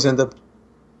I always end up,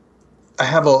 I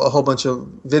have a whole bunch of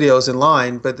videos in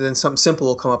line, but then something simple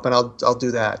will come up and I'll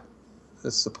do that.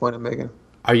 That's the point I'm making.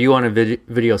 Are you on a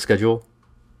video schedule?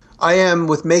 I am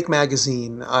with Make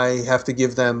Magazine. I have to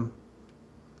give them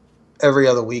every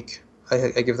other week.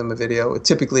 I give them a video.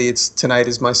 Typically, tonight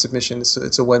is my submission.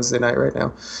 It's a Wednesday night right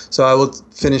now. So I will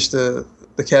finish the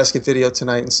casket video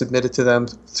tonight and submit it to them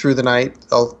through the night.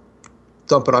 I'll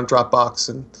dump it on Dropbox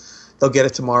and they'll get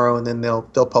it tomorrow, and then they'll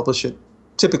publish it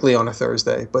typically on a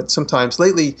Thursday. But sometimes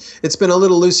lately it's been a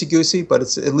little loosey-goosey, but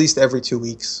it's at least every 2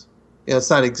 weeks.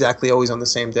 It's not exactly always on the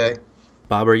same day.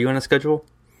 Bob, are you on a schedule?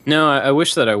 No, I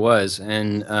wish that I was.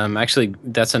 And actually,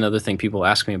 that's another thing people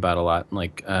ask me about a lot.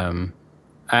 Like,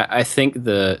 I think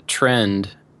the trend,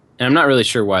 and I'm not really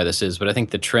sure why this is, but I think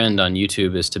the trend on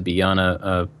YouTube is to be on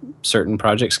a certain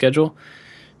project schedule,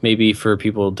 maybe for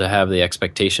people to have the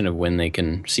expectation of when they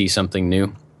can see something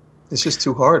new. It's just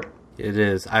too hard. It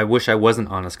is. I wish I wasn't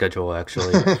on a schedule,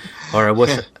 actually. Or I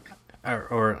wish,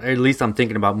 or at least I'm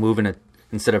thinking about moving it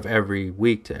instead of every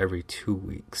week to every 2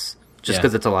 weeks, just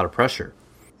because it's a lot of pressure.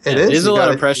 It is a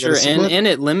lot of pressure, and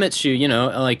it limits you,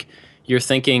 like you're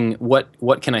thinking,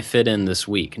 what can I fit in this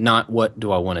week? Not what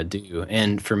do I want to do?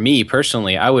 And for me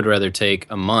personally, I would rather take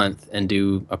a month and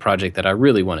do a project that I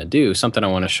really want to do, something I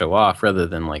want to show off, rather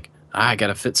than like, I got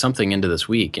to fit something into this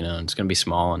week, it's going to be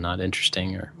small and not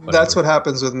interesting or whatever. That's what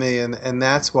happens with me, and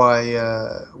that's why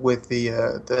with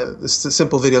the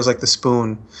simple videos like the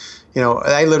spoon,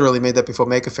 I literally made that before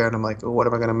Maker Faire, and I'm like, what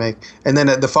am I going to make? And then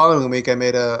the following week, I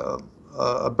made a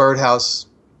birdhouse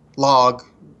log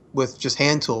with just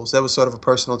hand tools. That was sort of a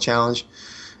personal challenge.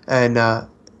 And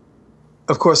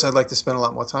of course, I'd like to spend a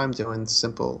lot more time doing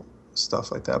simple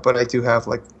stuff like that. But I do have,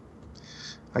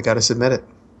 I got to submit it.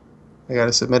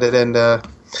 And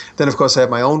then, of course, I have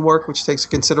my own work, which takes a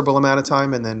considerable amount of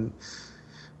time. And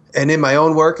And in my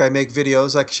own work, I make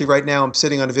videos. Actually, right now, I'm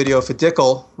sitting on a video for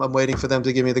Dickel. I'm waiting for them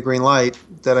to give me the green light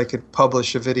that I could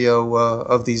publish a video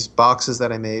of these boxes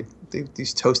that I made,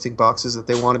 these toasting boxes that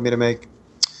they wanted me to make.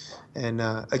 And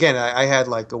again, I had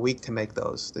like a week to make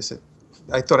those. They said,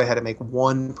 I thought I had to make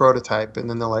one prototype, and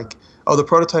then they're like, "Oh, the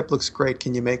prototype looks great.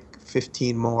 Can you make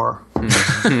 15 more?"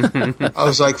 I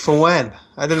was like, "For when?"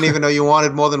 I didn't even know you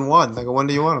wanted more than one. They go, "When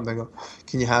do you want them?" They go,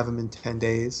 "Can you have them in 10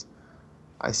 days?"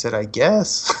 I said, "I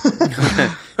guess."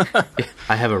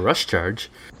 I have a rush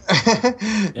charge.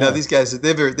 No, these guys,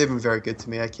 they've been very good to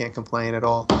me. I can't complain at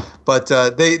all. But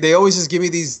they always just give me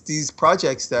these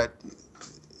projects that,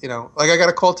 like I got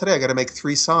a call today. I got to make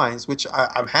 3 signs, which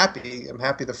I'm happy. I'm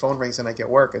happy the phone rings and I get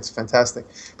work. It's fantastic.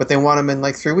 But they want them in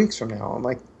like 3 weeks from now. I'm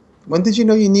like, when did you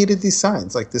know you needed these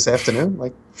signs? Like this afternoon?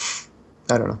 Like,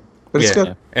 I don't know. But it's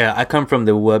good. Yeah, I come from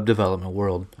the web development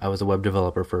world. I was a web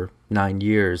developer for 9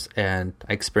 years, and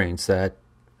I experienced that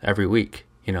every week.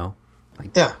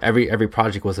 Every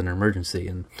project was an emergency,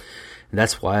 and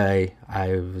that's why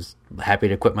I was happy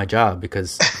to quit my job,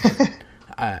 because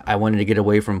I wanted to get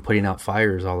away from putting out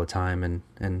fires all the time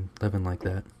and living like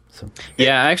that. So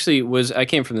yeah, I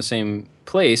came from the same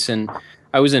place, and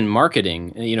I was in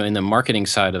marketing, in the marketing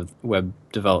side of web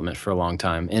development for a long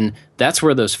time. And that's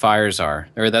where those fires are,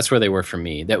 or that's where they were for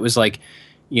me. That was like,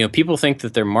 people think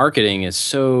that their marketing is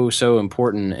so, so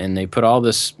important, and they put all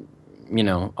this,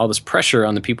 all this pressure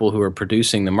on the people who are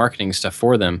producing the marketing stuff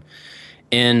for them.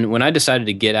 And when I decided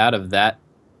to get out of that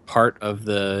part of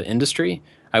the industry,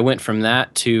 I went from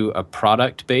that to a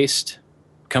product-based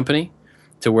company,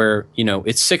 to where,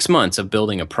 it's 6 months of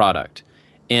building a product.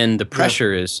 And the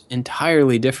pressure is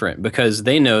entirely different, because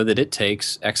they know that it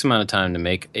takes X amount of time to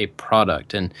make a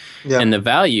product, and the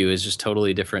value is just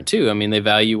totally different too. I mean, they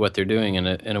value what they're doing in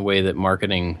a way that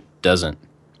marketing doesn't.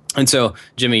 And so,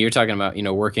 Jimmy, you're talking about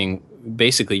working.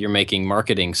 Basically, you're making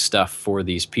marketing stuff for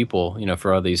these people,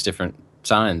 for all these different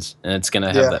signs, and it's going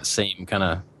to have that same kind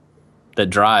of. The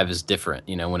drive is different,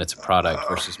 when it's a product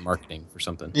versus marketing for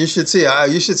something. You should see.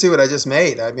 You should see what I just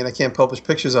made. I mean, I can't publish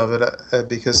pictures of it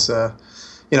because.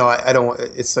 I don't.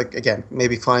 It's like, again,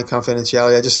 maybe client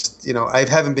confidentiality. I just, I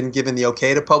haven't been given the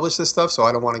okay to publish this stuff, so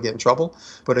I don't want to get in trouble.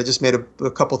 But I just made a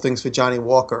couple things for Johnny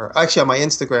Walker. Actually, on my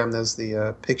Instagram, there's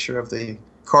the picture of the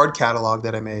card catalog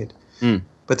that I made.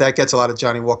 But that gets a lot of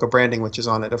Johnny Walker branding, which is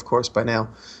on it, of course, by now.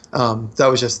 That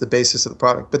was just the basis of the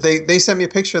product. But they sent me a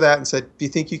picture of that and said, "Do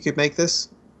you think you could make this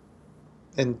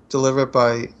and deliver it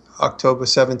by October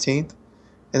 17th?"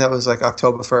 And that was like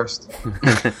October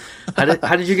 1st.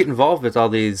 How did you get involved with all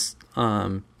these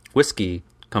whiskey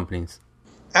companies?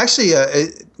 Actually,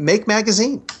 Make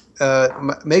Magazine.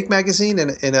 Make Magazine in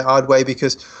an odd way,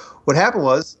 because what happened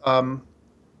was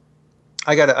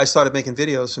I started making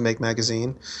videos for Make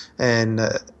Magazine, and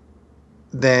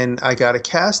then I got a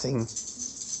casting.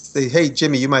 Hey,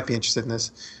 Jimmy, you might be interested in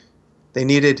this. They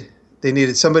needed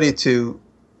somebody to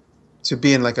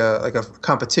be in like a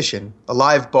competition, a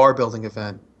live bar building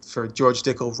event for George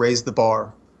Dickel, Raise the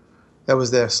Bar. That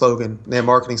was their slogan. Their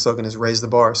marketing slogan is Raise the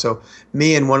Bar. So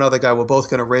me and one other guy were both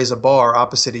going to raise a bar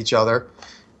opposite each other,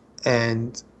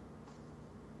 and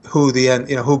who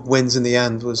wins in the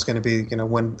end was going to be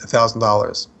win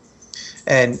 $1,000.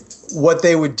 And what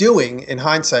they were doing, in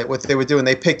hindsight,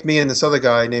 they picked me and this other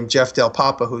guy named Jeff Del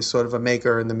Papa, who's sort of a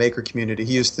maker in the maker community.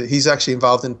 He's actually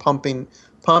involved in pumpkin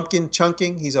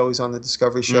chunking. He's always on the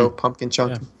Discovery show, Pumpkin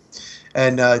Chunking. Yeah.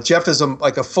 And Jeff is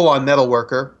like a full-on metal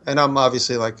worker, and I'm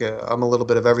obviously I'm a little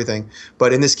bit of everything.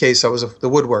 But in this case, I was the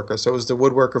woodworker. So it was the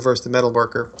woodworker versus the metal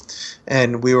worker,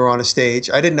 and we were on a stage.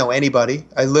 I didn't know anybody.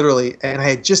 I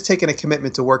had just taken a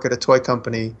commitment to work at a toy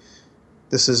company.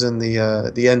 This is in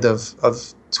the end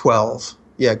of 12.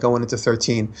 Yeah, going into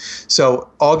 13. So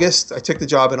August, I took the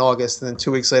job in August, and then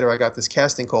 2 weeks later, I got this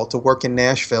casting call to work in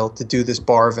Nashville to do this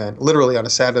bar event, literally on a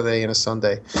Saturday and a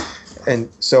Sunday. And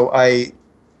so I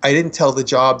didn't tell the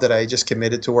job that I just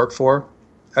committed to work for.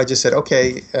 I just said,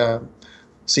 okay,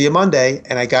 see you Monday.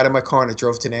 And I got in my car and I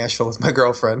drove to Nashville with my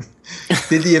girlfriend.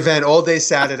 Did the event all day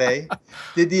Saturday.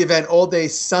 Did the event all day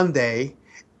Sunday.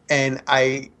 And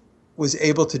I was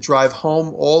able to drive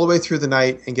home all the way through the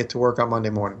night and get to work on Monday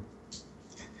morning.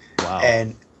 Wow.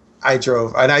 And I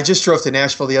just drove to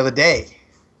Nashville the other day.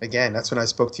 Again, that's when I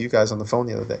spoke to you guys on the phone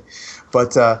the other day.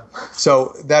 But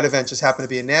so that event just happened to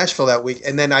be in Nashville that week.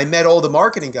 And then I met all the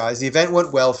marketing guys. The event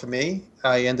went well for me.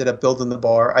 I ended up building the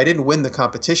bar. I didn't win the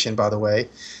competition, by the way.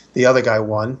 The other guy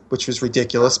won, which was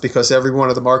ridiculous because every one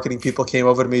of the marketing people came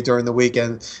over to me during the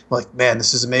weekend like, man,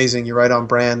 this is amazing. You're right on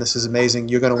brand. This is amazing.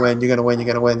 You're going to win. You're going to win. You're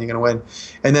going to win. You're going to win.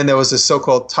 And then there was this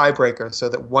so-called tiebreaker. So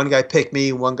that one guy picked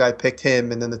me, one guy picked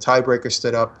him, and then the tiebreaker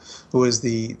stood up, who was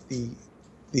the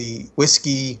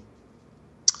whiskey,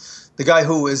 the guy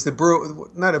who is the brewer,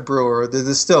 not a brewer, the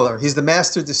distiller. He's the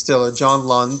master distiller, John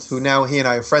Lund, who now he and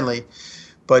I are friendly.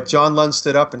 But John Lund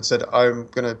stood up and said, I'm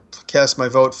going to cast my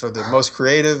vote for the most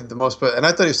creative, the most... And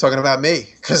I thought he was talking about me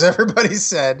because everybody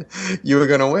said you were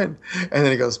going to win. And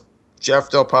then he goes, Jeff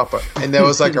Del Papa. And there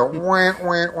was like a wah,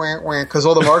 wah, wah, wah, because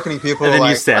all the marketing people and were then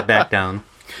like... you sat back down.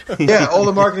 Yeah, all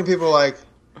the marketing people were like,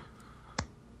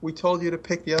 we told you to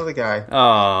pick the other guy.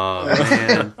 Oh,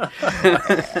 man.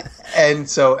 And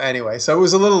so anyway, so it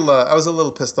was a little... I was a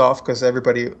little pissed off because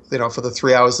everybody, for the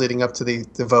 3 hours leading up to the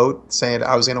vote saying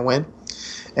I was going to win.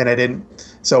 And I didn't.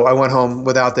 So I went home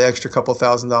without the extra couple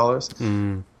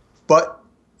 $1,000. But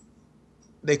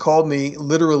they called me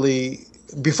literally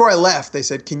before I left. They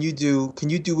said, "Can you do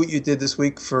what you did this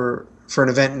week for an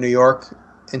event in New York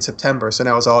in September?" So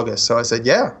now it's August. So I said,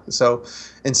 "Yeah." So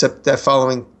that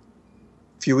following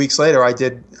few weeks later, I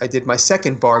did my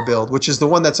second bar build, which is the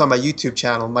one that's on my YouTube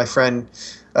channel. My friend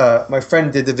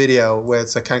did the video where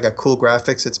it's kind of got cool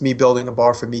graphics. It's me building a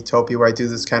bar for Meatopia where I do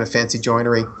this kind of fancy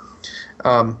joinery.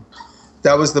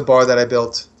 That was the bar that I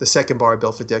built, the second bar I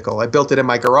built for Dickel. I built it in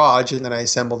my garage, and then I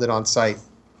assembled it on site.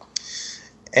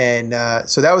 And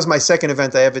so that was my second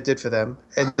event I ever did for them.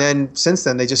 And then since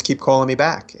then, they just keep calling me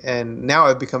back. And now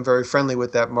I've become very friendly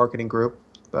with that marketing group.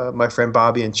 My friend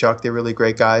Bobby and Chuck, they're really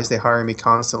great guys. They hire me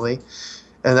constantly.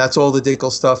 And that's all the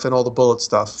Dickel stuff and all the Bullet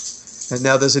stuff. And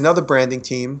now there's another branding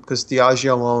team because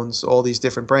Diageo owns all these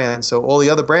different brands. So all the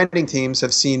other branding teams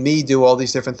have seen me do all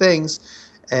these different things.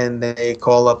 And they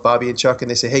call up Bobby and Chuck and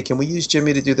they say, hey, can we use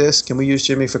Jimmy to do this? Can we use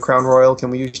Jimmy for Crown Royal? Can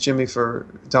we use Jimmy for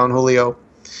Don Julio?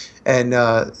 And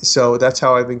so that's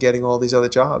how I've been getting all these other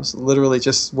jobs, literally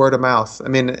just word of mouth. I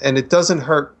mean, and it doesn't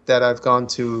hurt that I've gone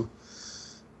to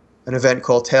an event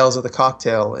called Tales of the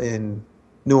Cocktail in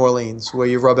New Orleans where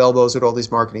you rub elbows with all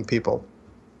these marketing people.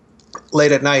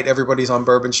 Late at night, everybody's on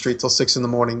Bourbon Street till 6 in the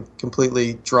morning,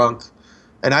 completely drunk.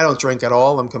 And I don't drink at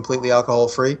all. I'm completely alcohol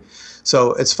free.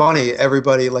 So it's funny,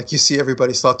 you see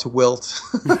everybody start to wilt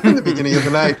in the beginning of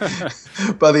the night.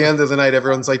 By the end of the night,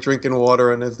 everyone's like drinking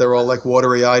water and they're all like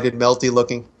watery-eyed and melty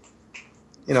looking.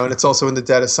 And it's also in the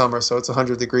dead of summer, so it's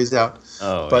 100 degrees out.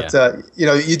 Oh, but,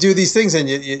 yeah. You do these things and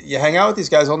you hang out with these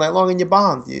guys all night long and you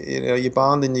bond. You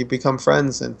bond and you become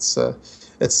friends. And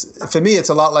it's for me, it's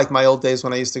a lot like my old days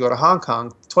when I used to go to Hong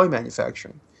Kong, toy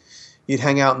manufacturing. You'd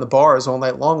hang out in the bars all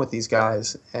night long with these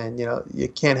guys, and you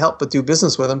can't help but do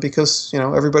business with them because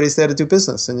everybody's there to do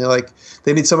business, and you're like,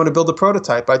 they need someone to build a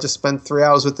prototype. I just spent 3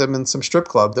 hours with them in some strip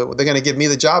club. They're going to give me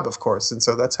the job, of course, and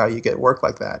so that's how you get work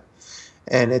like that.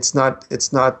 And it's not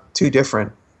too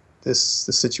different, this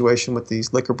situation with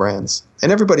these liquor brands,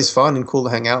 and everybody's fun and cool to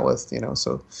hang out with.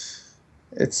 So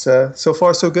it's so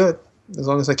far so good as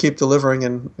long as I keep delivering,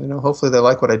 and hopefully they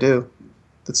like what I do.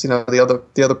 That's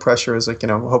the other pressure is like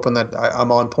hoping that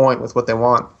I'm on point with what they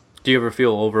want. Do you ever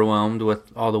feel overwhelmed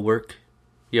with all the work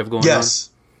you have going on?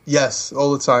 Yes,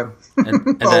 all the time.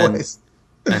 And Always.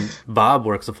 And Bob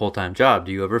works a full-time job.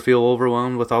 Do you ever feel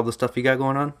overwhelmed with all the stuff you got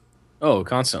going on? Oh,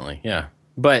 constantly, yeah.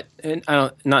 But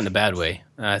not in a bad way.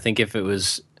 I think if it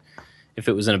was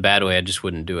in a bad way, I just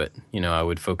wouldn't do it. I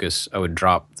would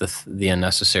drop the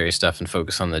unnecessary stuff and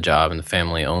focus on the job and the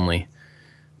family only.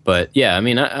 But yeah, I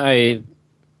mean,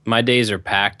 my days are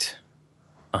packed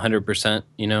 100%,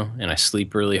 and I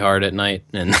sleep really hard at night.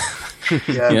 And,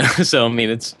 so, I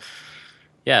mean,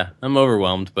 I'm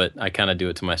overwhelmed, but I kind of do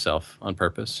it to myself on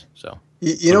purpose. So,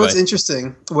 what's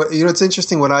interesting? It's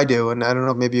interesting what I do, and I don't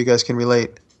know if maybe you guys can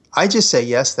relate. I just say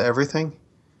yes to everything.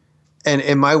 And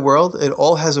in my world, it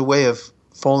all has a way of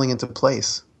falling into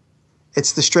place.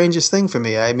 It's the strangest thing for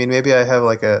me. I mean, maybe I have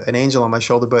like an angel on my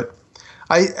shoulder, but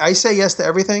I say yes to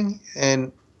everything,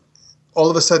 and all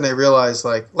of a sudden I realized,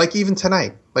 like even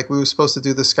tonight, like we were supposed to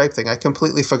do the Skype thing. I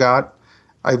completely forgot.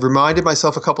 I reminded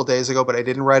myself a couple days ago, but I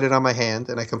didn't write it on my hand,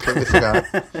 and I completely forgot.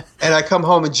 And I come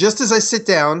home, and just as I sit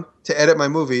down to edit my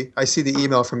movie, I see the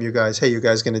email from you guys. Hey, you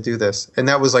guys going to do this? And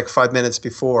that was like 5 minutes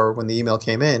before when the email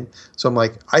came in. So I'm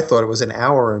like, I thought it was an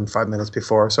hour and 5 minutes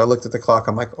before. So I looked at the clock.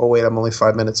 I'm like, oh, wait, I'm only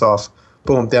 5 minutes off.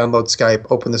 Boom, download Skype,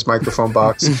 open this microphone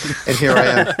box, and here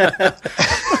I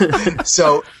am.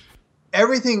 So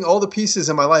everything, all the pieces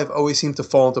in my life always seem to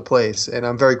fall into place, and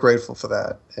I'm very grateful for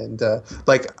that. And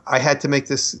I had to make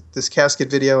this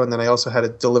casket video, and then I also had to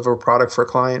deliver a product for a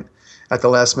client. At the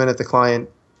last minute, the client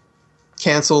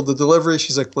canceled the delivery.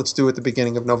 She's like, let's do it at the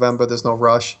beginning of November. There's no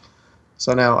rush.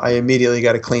 So now I immediately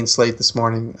got a clean slate this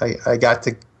morning.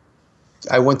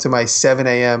 I went to my 7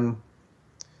 a.m.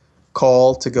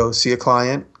 call to go see a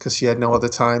client because she had no other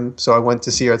time. So I went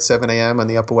to see her at 7 a.m. on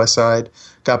the Upper West Side,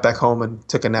 got back home and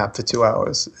took a nap for 2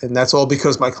 hours. And that's all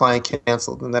because my client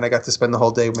canceled. And then I got to spend the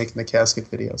whole day making the casket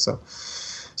video. So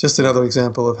just another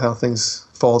example of how things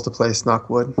fall into place, knock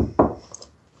wood.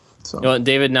 So. Well,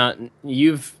 David, now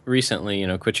you've recently,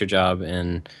 quit your job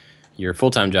and your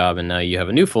full-time job, and now you have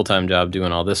a new full-time job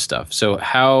doing all this stuff. So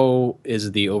how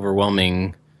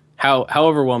overwhelming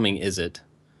is it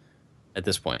at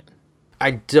this point?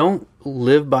 I don't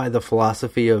live by the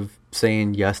philosophy of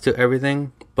saying yes to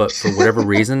everything, but for whatever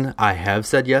reason, I have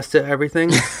said yes to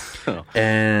everything.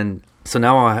 And so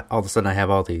now all of a sudden I have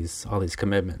all these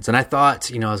commitments. And I thought,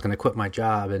 I was going to quit my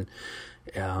job and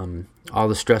all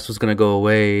the stress was going to go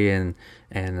away and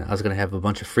I was going to have a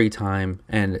bunch of free time.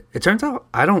 And it turns out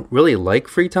I don't really like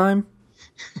free time.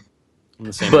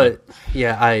 But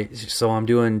yeah, so I'm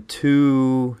doing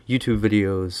 2 YouTube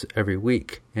videos every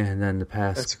week, and then the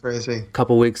past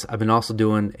couple weeks I've been also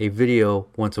doing a video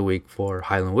once a week for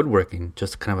Highland Woodworking,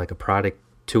 just kind of like a product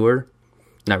tour,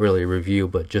 not really a review,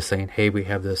 but just saying, hey, we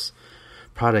have this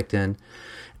product in,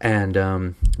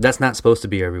 and that's not supposed to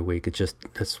be every week. It's just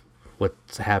that's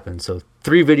what's happened. So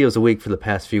 3 videos a week for the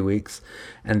past few weeks,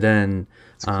 and then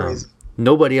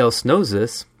nobody else knows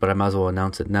this, but I might as well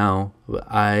announce it now.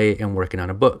 I am working on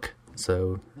a book.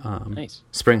 So nice.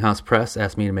 Springhouse Press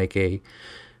asked me to make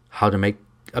how to make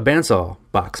a bandsaw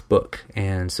box book.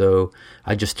 And so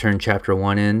I just turned chapter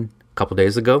 1 in a couple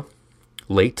days ago,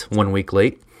 1 week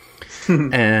late.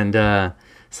 And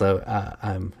so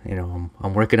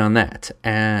I'm working on that.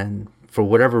 And for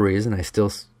whatever reason, I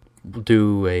still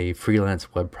do a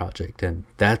freelance web project, and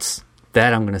that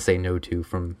I'm going to say no to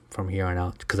from here on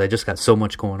out, because I just got so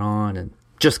much going on and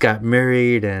just got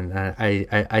married, and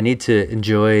I need to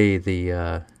enjoy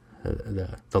the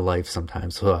life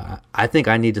sometimes. So I think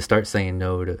I need to start saying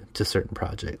no to certain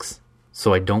projects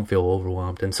so I don't feel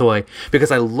overwhelmed. And so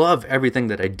because I love everything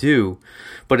that I do,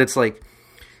 but it's like,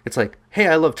 hey,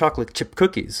 I love chocolate chip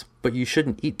cookies, but you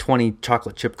shouldn't eat 20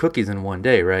 chocolate chip cookies in one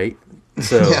day, right?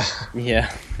 So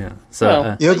yeah.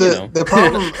 So the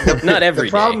problem, not every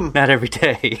day. Not every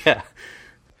day. Yeah.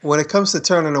 When it comes to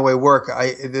turning away work,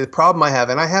 the problem I have,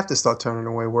 and I have to start turning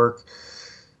away work,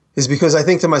 is because I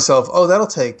think to myself, oh, that'll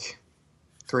take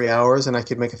 3 hours, and I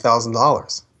could make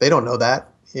 $1,000. They don't know that,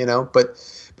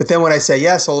 But then when I say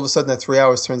yes, all of a sudden that 3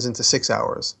 hours turns into 6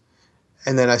 hours,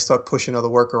 and then I start pushing other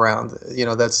work around.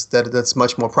 That's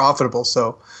much more profitable.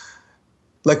 So.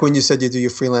 Like when you said you do your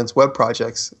freelance web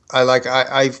projects,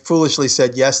 I foolishly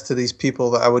said yes to these people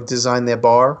that I would design their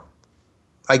bar.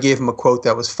 I gave them a quote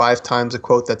that was 5 times a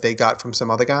quote that they got from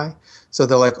some other guy. So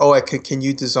they're like, oh, can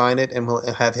you design it and we'll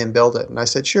have him build it? And I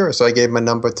said, sure. So I gave him a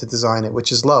number to design it,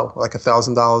 which is low, like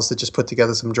 $1,000 to just put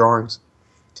together some drawings.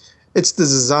 It's the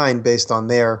design based on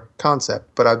their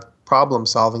concept, but I'm problem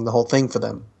solving the whole thing for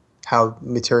them, how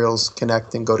materials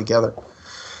connect and go together.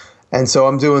 And so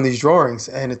I'm doing these drawings,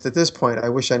 and at this point, I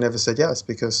wish I never said yes,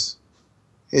 because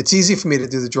it's easy for me to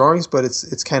do the drawings, but it's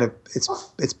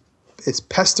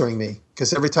pestering me,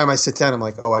 because every time I sit down, I'm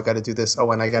like, oh, I got to do this. Oh,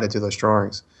 and I got to do those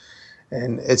drawings,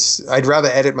 and I'd rather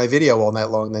edit my video all night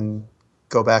long than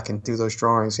go back and do those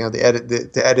drawings.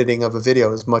 The editing of a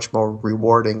video is much more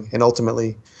rewarding, and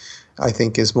ultimately, I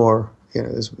think is more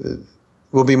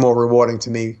will be more rewarding to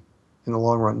me in the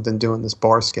long run than doing this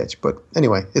bar sketch. But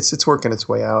anyway, it's working its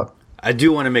way out. I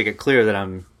do want to make it clear that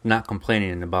I'm not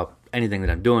complaining about anything that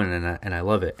I'm doing, and I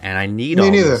love it, and I need all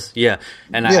this. Yeah,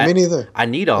 and me neither. I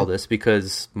need all this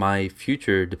because my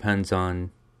future depends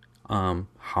on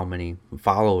how many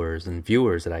followers and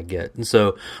viewers that I get, and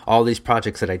so all these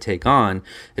projects that I take on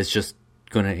is just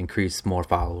going to increase more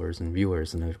followers and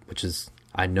viewers, and which is,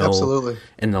 I know, absolutely,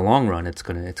 in the long run it's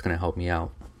gonna help me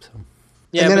out. So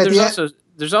yeah, but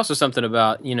there's also something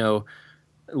about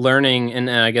learning, and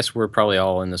I guess we're probably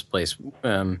all in this place,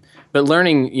 but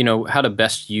learning, how to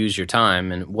best use your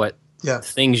time and what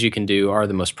things you can do are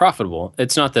the most profitable.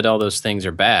 It's not that all those things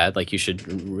are bad, like you should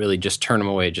really just turn them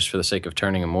away just for the sake of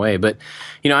turning them away. But,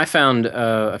 I found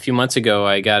a few months ago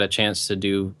I got a chance to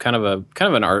do kind of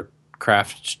an art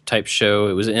craft type show.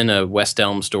 It was in a West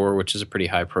Elm store, which is a pretty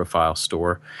high profile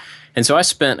store. And so I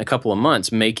spent a couple of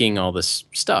months making all this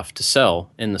stuff to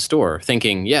sell in the store,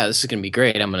 thinking, yeah, this is going to be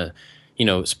great. I'm going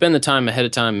to spend the time ahead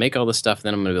of time, make all this stuff,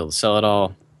 then I'm going to be able to sell it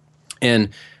all. And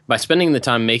by spending the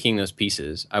time making those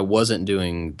pieces, I wasn't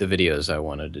doing the videos I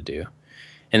wanted to do.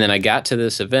 And then I got to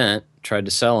this event, tried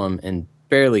to sell them, and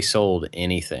barely sold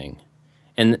anything.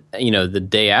 And, you know, the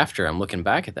day after, I'm looking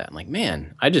back at that. I'm like,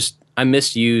 man, I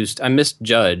misjudged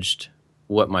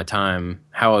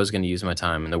how I was going to use my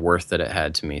time and the worth that it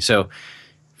had to me. So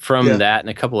from that and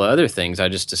a couple of other things, I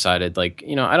just decided, like,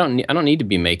 you know, I don't need to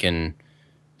be making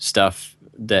stuff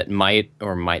that might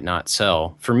or might not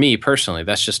sell. For me personally,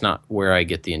 that's just not where I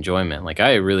get the enjoyment. Like,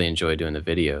 I really enjoy doing the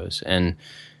videos. And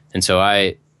so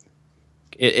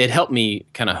it helped me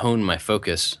kind of hone my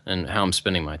focus and how I'm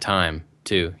spending my time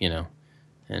too, you know.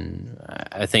 And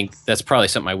I think that's probably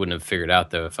something I wouldn't have figured out,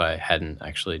 though, if I hadn't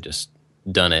actually just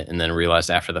done it and then realized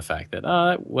after the fact that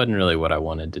that wasn't really what I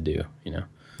wanted to do, you know.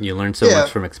 You learn so much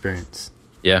from experience.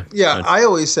 Yeah. Yeah, I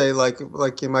always say, like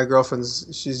my girlfriend's,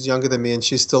 she's younger than me and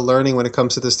she's still learning when it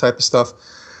comes to this type of stuff.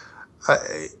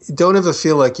 Don't ever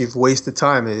feel like you've wasted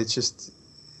time. It's just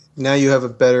now you have a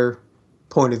better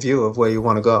point of view of where you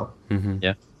want to go. Mm-hmm.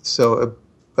 Yeah. So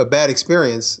a bad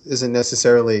experience isn't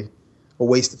necessarily a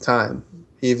waste of time.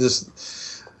 You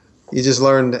just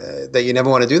learned that you never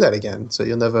want to do that again. So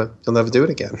you'll never do it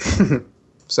again.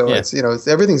 So it's, you know,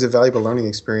 everything's a valuable learning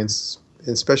experience,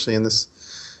 especially in this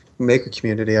maker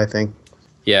community, I think.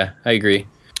 Yeah, I agree.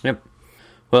 Yep.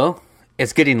 Well,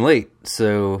 it's getting late,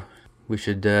 so we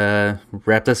should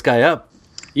wrap this guy up.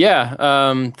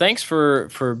 Yeah. Thanks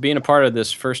for being a part of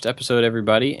this first episode,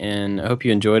 everybody, and I hope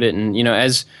you enjoyed it. And, you know,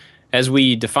 as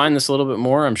we define this a little bit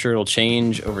more, I'm sure it'll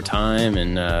change over time.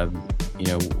 And, you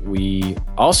know, we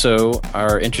also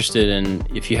are interested in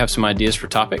if you have some ideas for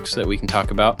topics that we can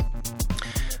talk about.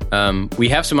 We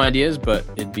have some ideas, but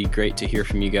it'd be great to hear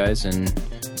from you guys and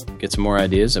get some more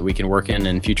ideas that we can work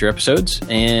in future episodes.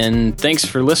 And thanks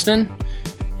for listening,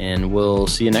 and we'll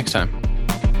see you next time.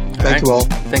 Thank you all.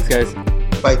 Thanks, guys.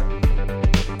 Bye.